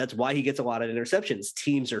yards. That's why he gets a lot of interceptions.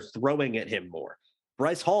 Teams are throwing at him more.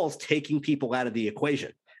 Bryce Hall's taking people out of the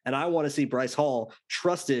equation. And I want to see Bryce Hall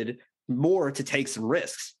trusted more to take some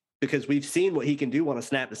risks because we've seen what he can do on a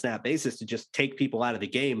snap-to-snap basis to just take people out of the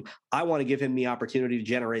game. I want to give him the opportunity to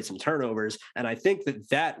generate some turnovers. And I think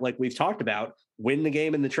that, like we've talked about, win the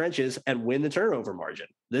game in the trenches and win the turnover margin.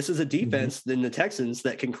 This is a defense in the Texans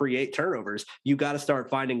that can create turnovers. You got to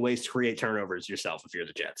start finding ways to create turnovers yourself if you're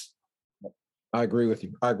the Jets. I agree with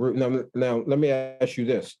you. I agree. Now let me ask you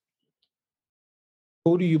this.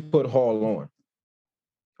 Who do you put Hall on?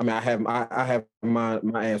 I mean, I have my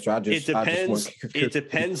answer. It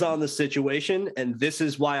depends on the situation. And this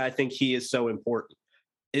is why I think he is so important,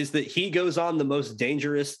 is that he goes on the most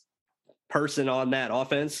dangerous person on that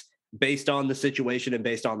offense based on the situation and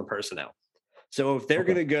based on the personnel. So if they're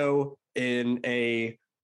going to go in a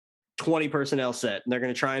 20 personnel set and they're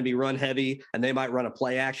going to try and be run heavy and they might run a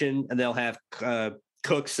play action and they'll have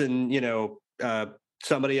Cooks and,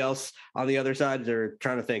 somebody else on the other side. They're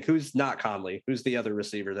trying to think who's not Conley. Who's the other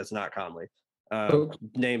receiver that's not Conley?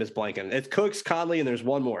 Name is blanking. It's Cooks, Conley, and there's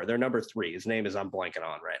one more. They're number 3. His name is I'm blanking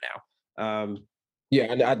on right now.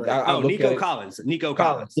 Nico Collins. Nico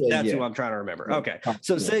Collins. That's who I'm trying to remember. Yeah. Okay.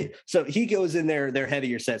 So he goes in there, they're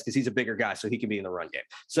heavier sets because he's a bigger guy, so he can be in the run game.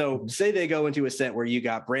 So say they go into a set where you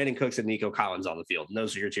got Brandon Cooks and Nico Collins on the field, and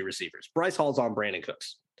those are your 2 receivers. Bryce Hall's on Brandon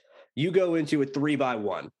Cooks. You go into a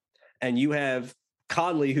 3-by-1, and you have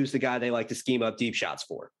Conley, who's the guy they like to scheme up deep shots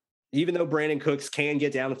for. Even though Brandon Cooks can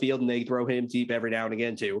get down the field and they throw him deep every now and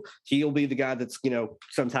again too, he'll be the guy that's,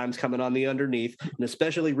 sometimes coming on the underneath. And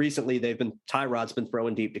especially recently, Tyrod's been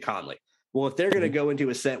throwing deep to Conley. Well, if they're going to go into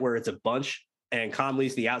a set where it's a bunch and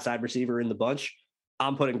Conley's the outside receiver in the bunch,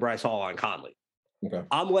 I'm putting Bryce Hall on Conley. Okay.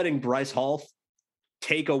 I'm letting Bryce Hall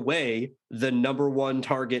take away the number 1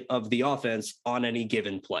 target of the offense on any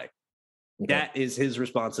given play. Okay. That is his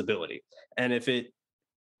responsibility. And if it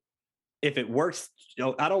works,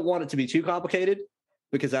 I don't want it to be too complicated,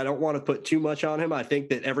 because I don't want to put too much on him. I think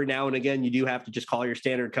that every now and again, you do have to just call your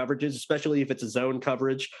standard coverages, especially if it's a zone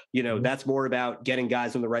coverage. That's more about getting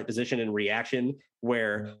guys in the right position and reaction,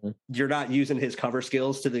 where you're not using his cover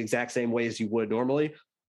skills to the exact same way as you would normally.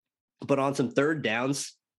 But on some third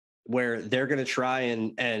downs where they're going to try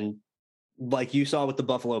and like you saw with the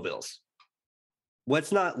Buffalo Bills,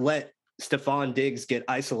 let's not let Stephon Diggs get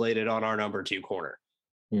isolated on our number 2 corner.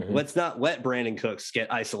 Let's not let Brandon Cooks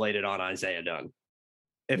get isolated on Isaiah Dunn.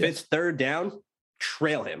 If it's third down,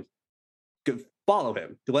 trail him, follow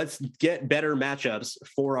him. Let's get better matchups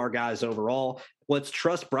for our guys overall. Let's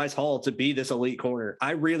trust Bryce Hall to be this elite corner.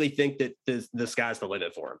 I really think that the sky's the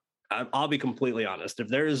limit for him. I'll be completely honest. If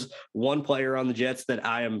there's one player on the Jets that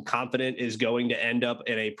I am confident is going to end up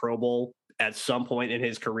in a Pro Bowl at some point in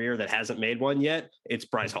his career that hasn't made one yet, it's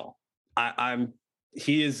Bryce Hall.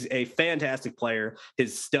 He is a fantastic player.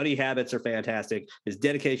 His study habits are fantastic. His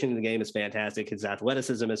dedication to the game is fantastic. His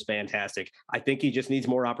athleticism is fantastic. I think he just needs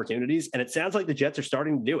more opportunities. And it sounds like the Jets are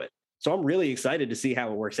starting to do it. So I'm really excited to see how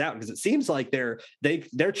it works out, because it seems like they're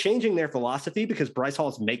changing their philosophy because Bryce Hall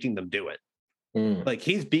is making them do it. Like,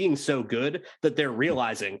 he's being so good that they're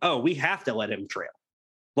realizing, oh, we have to let him trail.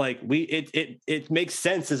 Like, it makes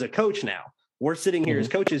sense as a coach now. We're sitting here as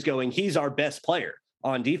coaches going, he's our best player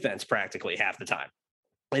on defense practically half the time.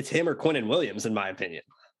 It's him or Quinnen Williams, in my opinion.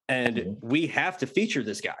 And we have to feature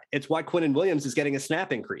this guy. It's why Quinnen Williams is getting a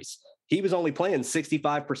snap increase. He was only playing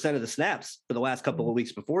 65% of the snaps for the last couple of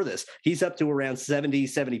weeks before this. He's up to around 70,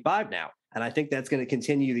 75 now. And I think that's going to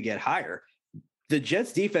continue to get higher. The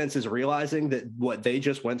Jets defense is realizing that what they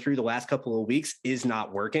just went through the last couple of weeks is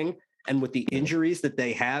not working. And with the injuries that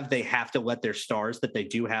they have to let their stars that they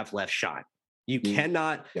do have left shine. You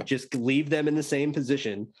cannot just leave them in the same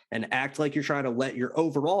position and act like you're trying to let your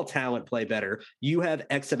overall talent play better. You have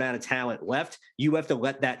X amount of talent left. You have to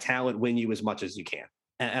let that talent win you as much as you can.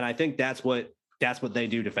 And I think that's what they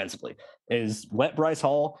do defensively, is let Bryce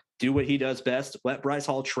Hall do what he does best. Let Bryce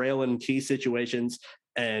Hall trail in key situations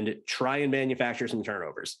and try and manufacture some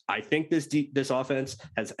turnovers. I think this offense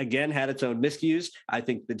has, again, had its own miscues. I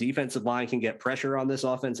think the defensive line can get pressure on this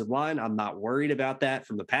offensive line. I'm not worried about that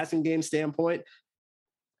from the passing game standpoint.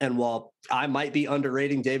 And while I might be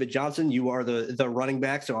underrating David Johnson, you are the running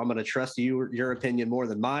back, so I'm going to trust your opinion more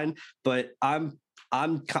than mine. But I'm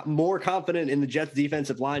more confident in the Jets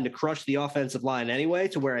defensive line to crush the offensive line anyway,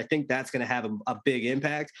 to where I think that's going to have a big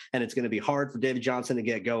impact, and it's going to be hard for David Johnson to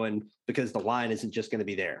get going because the line isn't just going to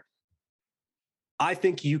be there. I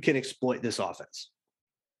think you can exploit this offense.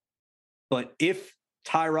 But if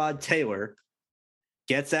Tyrod Taylor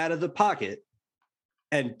gets out of the pocket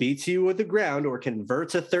and beats you with the ground, or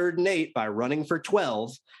converts a 3rd and 8 by running for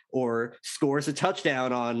 12, or scores a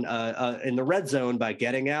touchdown in the red zone by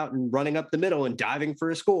getting out and running up the middle and diving for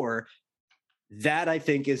a score, that I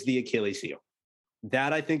think is the Achilles heel.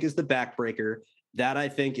 That I think is the backbreaker. That I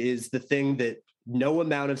think is the thing that no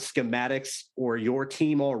amount of schematics or your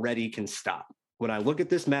team already can stop. When I look at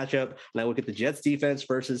this matchup and I look at the Jets defense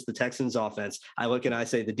versus the Texans offense, I look and I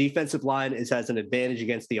say the defensive line has an advantage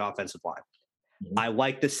against the offensive line. I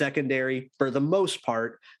like the secondary for the most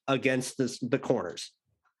part against the corners.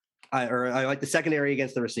 I like the secondary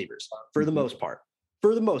against the receivers for the most part.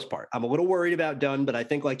 For the most part, I'm a little worried about Dunn, but I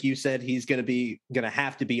think, like you said, he's going to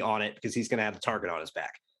have to be on it because he's going to have the target on his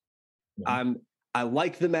back. I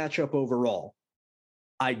like the matchup overall.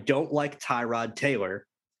 I don't like Tyrod Taylor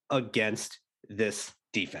against this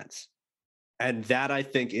defense, and that I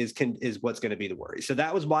think is what's going to be the worry. So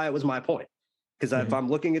that was why it was my point, because if I'm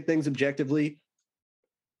looking at things objectively,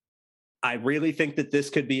 I really think that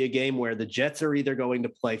this could be a game where the Jets are either going to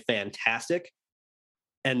play fantastic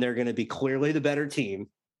and they're going to be clearly the better team,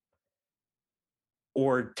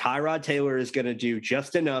 or Tyrod Taylor is going to do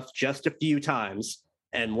just enough, just a few times,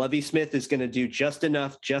 and Lovie Smith is going to do just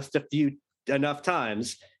enough, enough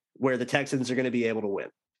times where the Texans are going to be able to win.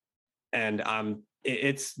 And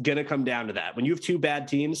it's going to come down to that. When you have 2 bad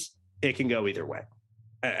teams, it can go either way.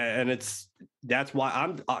 And that's why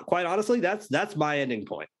I'm quite honestly, that's my ending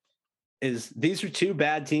point. Is these are 2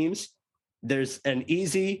 bad teams. There's an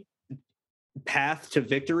easy path to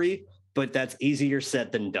victory, but that's easier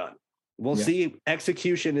said than done. We'll see.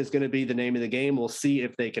 Execution is going to be the name of the game. We'll see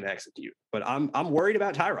if they can execute. But I'm worried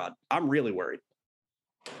about Tyrod. I'm really worried.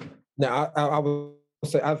 Now, I will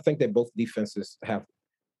say I think that both defenses have,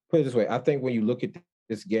 put it this way, I think when you look at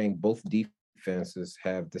this game, both defenses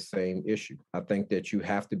have the same issue. I think that you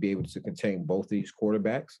have to be able to contain both of these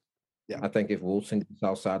quarterbacks. Yeah. I think if Wilson gets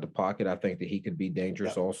outside the pocket, I think that he could be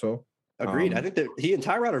dangerous also. Agreed. I think that he and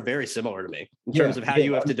Tyrod are very similar to me in terms of how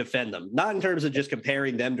you have to defend them. Not in terms of just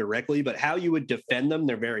comparing them directly, but how you would defend them.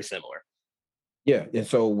 They're very similar. Yeah, and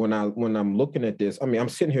so when I'm looking at this, I mean, I'm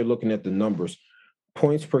sitting here looking at the numbers.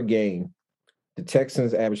 Points per game, the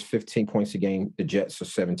Texans average 15 points a game. The Jets are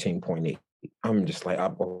 17.8. I'm just like,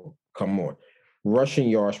 oh, come on. Rushing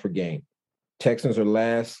yards per game, Texans are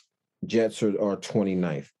last. Jets are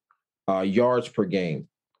 29th. Yards per game,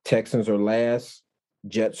 Texans are last.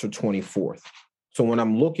 Jets are 24th. So when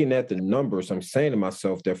I'm looking at the numbers, I'm saying to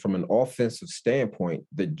myself that from an offensive standpoint,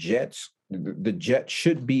 the Jets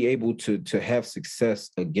should be able to have success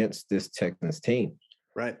against this Texans team.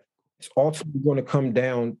 Right. It's ultimately going to come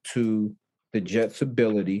down to the Jets'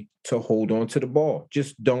 ability to hold on to the ball.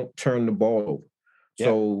 Just don't turn the ball over. Yeah.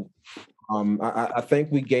 So I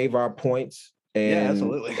think we gave our points, and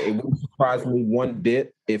absolutely. It wouldn't surprise me one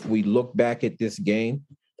bit if we look back at this game,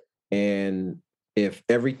 and if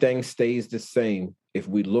everything stays the same, if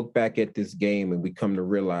we look back at this game and we come to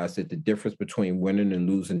realize that the difference between winning and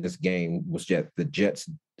losing this game was that the Jets'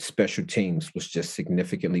 special teams was just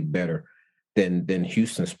significantly better than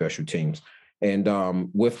Houston's special teams. And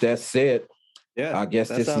with that said, I guess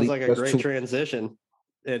that this sounds like a great to, transition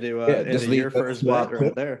into this your first bet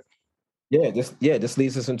right there. This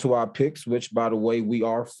leads us into our picks, which, by the way, we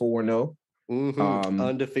are 4-0.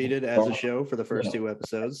 Undefeated as a show for the first two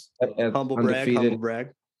episodes. Humble brag.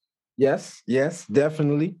 Yes,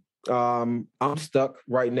 definitely. I'm stuck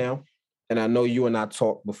right now, and I know you and I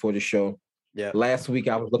talked before the show. Yeah. Last week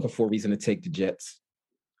I was looking for a reason to take the Jets.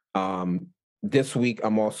 This week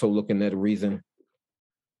I'm also looking at a reason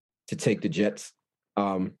to take the Jets.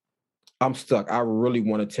 I'm stuck. I really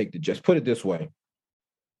want to take the Jets. Put it this way.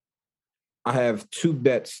 I have two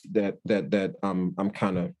bets that I'm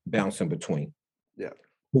kind of bouncing between. Yeah.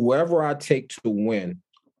 Whoever I take to win,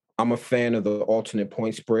 I'm a fan of the alternate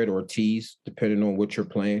point spread or tease, depending on what you're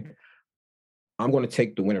playing. I'm going to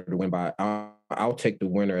take the winner to win by. I'll take the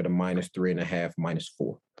winner at a -3.5,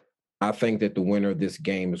 -4. I think that the winner of this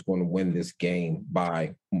game is going to win this game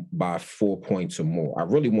by 4 points or more. I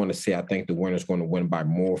really want to say I think the winner is going to win by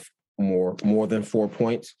more than 4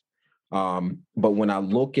 points. But when I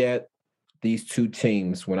look at these two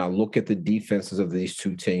teams, when I look at the defenses of these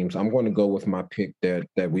two teams, I'm going to go with my pick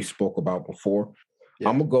that we spoke about before. Yeah.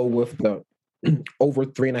 I'm going to go with the over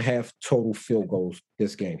 3.5 total field goals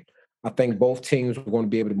this game. I think both teams are going to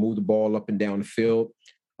be able to move the ball up and down the field.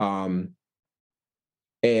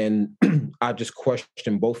 And I just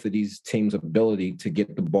question both of these teams' ability to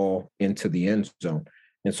get the ball into the end zone.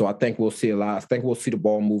 And so I think we'll see a lot. I think we'll see the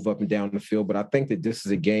ball move up and down the field. But I think that this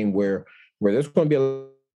is a game where there's going to be a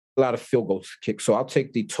lot of field goals kicked. So I'll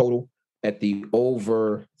take the total at the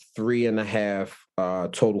over 3.5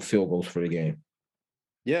 total field goals for the game.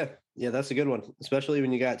 Yeah, that's a good one, especially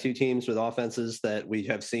when you got two teams with offenses that we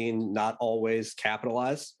have seen not always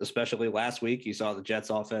capitalize. Especially last week, you saw the Jets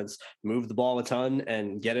offense move the ball a ton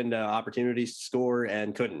and get into opportunities to score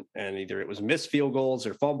and couldn't. And either it was missed field goals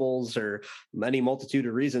or fumbles or any multitude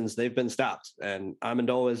of reasons, they've been stopped. And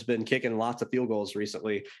Amendola has been kicking lots of field goals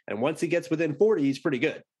recently. And once he gets within 40, he's pretty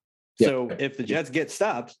good. So if the Jets get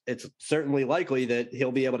stopped, it's certainly likely that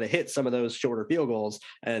he'll be able to hit some of those shorter field goals.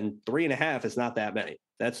 And 3.5 is not that many.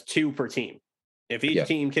 That's 2 per team. If each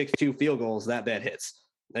team kicks 2 field goals, that bet hits.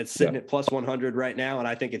 That's sitting at plus 100 right now, and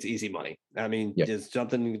I think it's easy money. I mean, just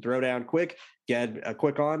something you can throw down quick, get a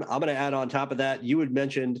quick on. I'm going to add on top of that. You had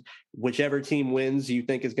mentioned whichever team wins, you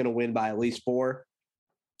think is going to win by at least 4.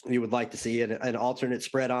 You would like to see an alternate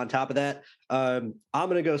spread on top of that. I'm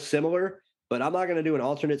going to go similar. But I'm not going to do an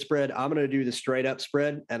alternate spread. I'm going to do the straight up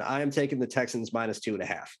spread, and I am taking the Texans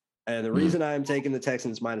 -2.5. And the reason I am taking the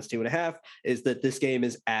Texans -2.5 is that this game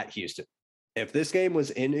is at Houston. If this game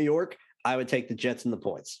was in New York, I would take the Jets and the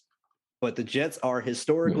points. But the Jets are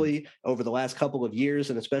historically, over the last couple of years,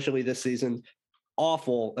 and especially this season,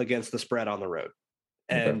 awful against the spread on the road.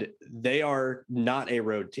 And they are not a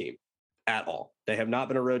road team at all. They have not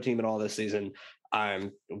been a road team at all this season.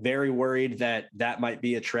 I'm very worried that might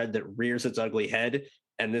be a trend that rears its ugly head.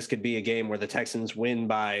 And this could be a game where the Texans win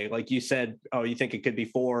by, like you said, you think it could be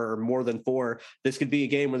 4 or more than 4. This could be a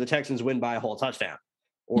game where the Texans win by a whole touchdown.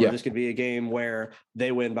 Or this could be a game where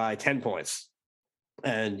they win by 10 points.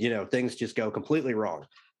 And, things just go completely wrong.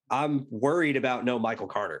 I'm worried about no Michael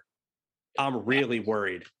Carter. I'm really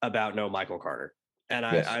worried about no Michael Carter. And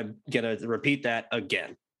I'm going to repeat that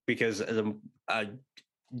again because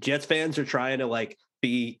Jets fans are trying to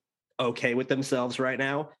be okay with themselves right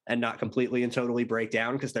now and not completely and totally break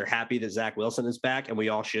down because they're happy that Zach Wilson is back, and we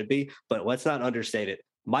all should be. But let's not understate it.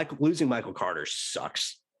 Losing Michael Carter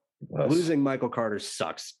sucks. Losing Michael Carter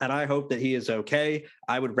sucks. And I hope that he is okay.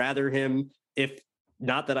 I would rather him, if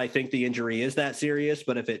Not that I think the injury is that serious,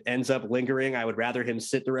 but if it ends up lingering, I would rather him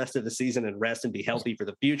sit the rest of the season and rest and be healthy for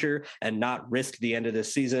the future and not risk the end of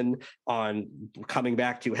this season on coming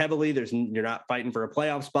back too heavily. You're not fighting for a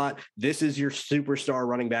playoff spot. This is your superstar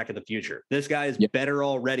running back of the future. This guy is better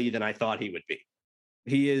already than I thought he would be.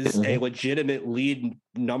 He is a legitimate lead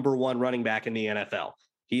number one running back in the NFL.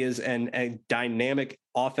 He is a dynamic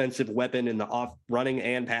offensive weapon in the off running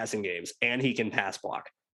and passing games, and he can pass block.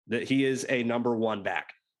 That he is a number one back.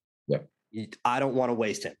 Yeah. I don't want to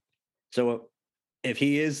waste him. So if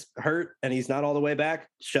he is hurt and he's not all the way back,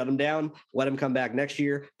 shut him down, let him come back next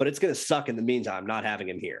year. But it's going to suck in the meantime, not having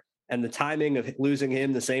him here. And the timing of losing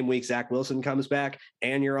him the same week Zach Wilson comes back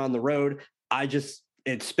and you're on the road,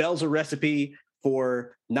 it spells a recipe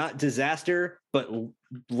for not disaster, but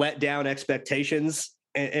let down expectations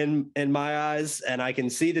in my eyes. And I can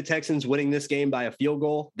see the Texans winning this game by a field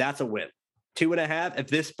goal. That's a win. 2.5. If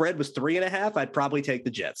this spread was 3.5, I'd probably take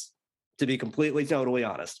the Jets, to be completely, totally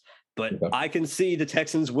honest. But I can see the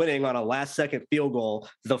Texans winning on a last second field goal,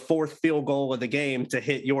 the fourth field goal of the game to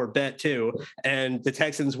hit your bet too. And the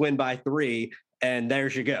Texans win by 3. And there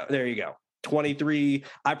you go. 23.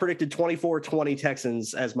 I predicted 24-20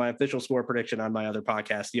 Texans as my official score prediction on my other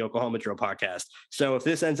podcast, the Oklahoma Drill podcast. So if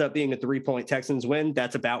this ends up being a 3-point Texans win,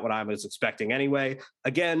 that's about what I was expecting anyway.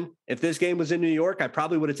 Again, if this game was in New York, I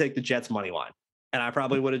probably would have taken the Jets money line. And I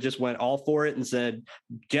probably would have just went all for it and said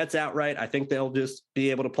Jets outright. I think they'll just be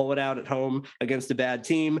able to pull it out at home against a bad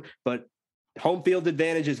team, but home field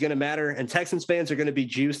advantage is going to matter, and Texans fans are going to be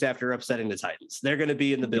juiced after upsetting the Titans. They're going to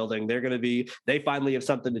be in the building. They finally have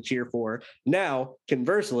something to cheer for. Now,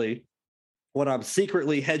 conversely, what I'm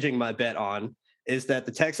secretly hedging my bet on is that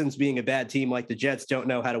the Texans, being a bad team like the Jets, don't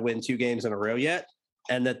know how to win 2 games in a row yet,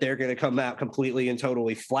 and that they're going to come out completely and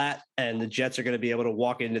totally flat, and the Jets are going to be able to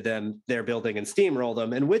walk into their building and steamroll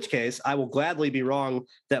them, in which case I will gladly be wrong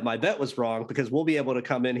that my bet was wrong, because we'll be able to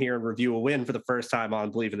come in here and review a win for the first time on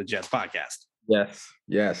Believe in the Jets podcast.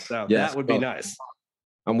 Yes. So that would be nice.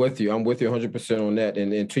 I'm with you 100% on that.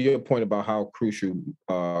 And to your point about how crucial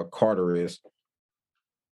Carter is,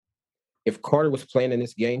 if Carter was playing in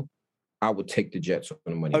this game, I would take the Jets on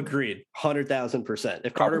the money. Agreed. 100,000%.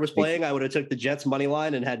 If Carter was playing, I would have took the Jets money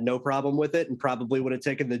line and had no problem with it, and probably would have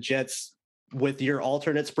taken the Jets with your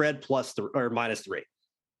alternate spread -3.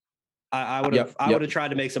 I would have tried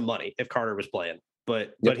to make some money if Carter was playing,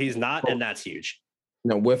 but he's not, and that's huge.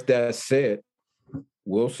 Now, with that said,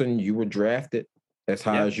 Wilson, you were drafted as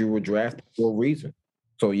high as you were drafted for a reason.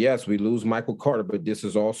 So yes, we lose Michael Carter, but this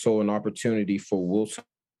is also an opportunity for Wilson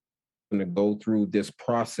to go through this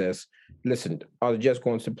process. Listen, are the Jets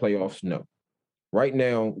going to playoffs? No. Right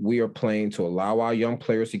now, we are playing to allow our young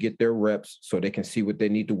players to get their reps so they can see what they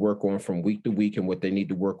need to work on from week to week and what they need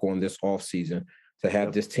to work on this offseason to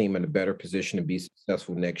have this team in a better position to be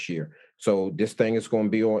successful next year. So this thing is going to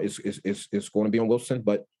be on. It's going to be on Wilson,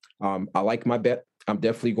 but I like my bet. I'm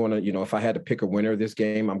definitely going to, if I had to pick a winner of this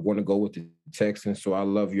game, I'm going to go with the Texans. So I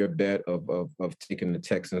love your bet of taking the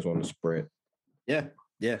Texans on the spread. Yeah.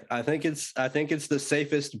 I think it's the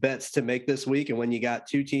safest bets to make this week. And when you got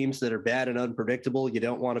 2 teams that are bad and unpredictable, you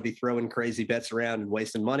don't want to be throwing crazy bets around and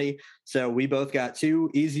wasting money. So we both got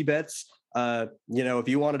 2 easy bets. If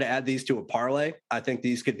you wanted to add these to a parlay, I think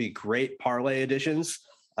these could be great parlay additions.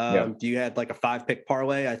 If you had like a 5-pick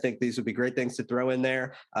parlay, I think these would be great things to throw in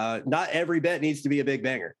there. Not every bet needs to be a big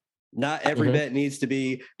banger. Not every bet needs to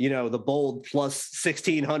be, the bold plus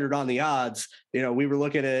 1,600 on the odds. We were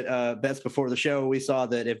looking at bets before the show. We saw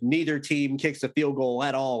that if neither team kicks a field goal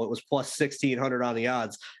at all, it was plus 1,600 on the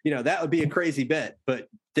odds. That would be a crazy bet, but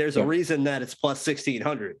there's a reason that it's plus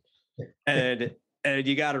 1,600. And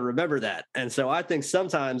you got to remember that. And so I think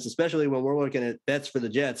sometimes, especially when we're looking at bets for the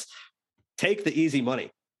Jets, take the easy money.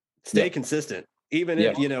 Stay consistent, even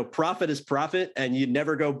if, profit is profit and you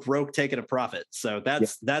never go broke taking a profit. So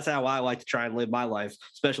that's how I like to try and live my life,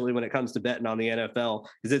 especially when it comes to betting on the NFL,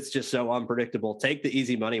 because it's just so unpredictable. Take the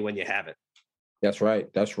easy money when you have it. That's right.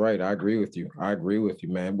 I agree with you,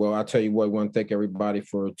 man. Well, I'll tell you what, I want to thank everybody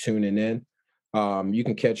for tuning in. You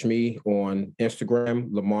can catch me on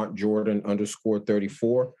Instagram, Lamont Jordan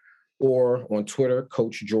 _34, or on Twitter,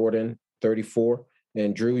 Coach Jordan 34.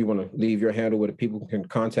 And Drew, you want to leave your handle where the people can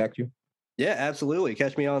contact you? Yeah, absolutely.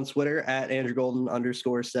 Catch me on Twitter at Andrew Golden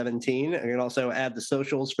 _17. And you can also add the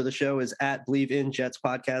socials for the show is at Believe in Jets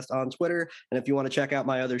podcast on Twitter. And if you want to check out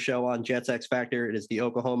my other show on Jets X Factor, it is the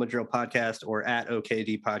Oklahoma Drill podcast, or at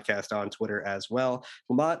OKD podcast on Twitter as well.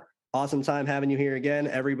 Lamont, Awesome time having you here again.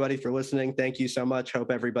 Everybody for listening, thank you so much. Hope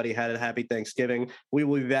everybody had a happy Thanksgiving. We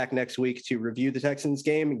will be back next week to review the Texans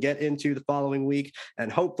game, get into the following week, and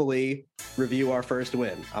hopefully review our first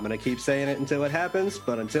win. I'm going to keep saying it until it happens,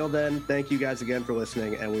 but until then, thank you guys again for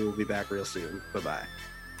listening, and we will be back real soon. Bye-bye.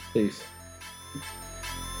 Peace.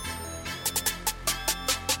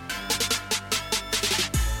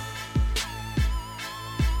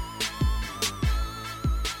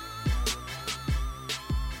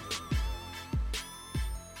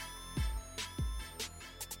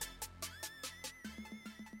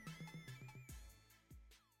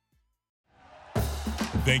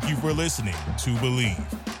 Thank you for listening to Believe.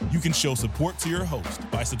 You can show support to your host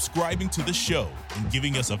by subscribing to the show and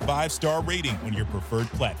giving us a 5-star rating on your preferred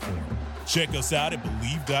platform. Check us out at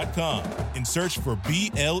Believe.com and search for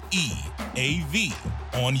BLEAV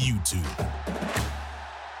on YouTube.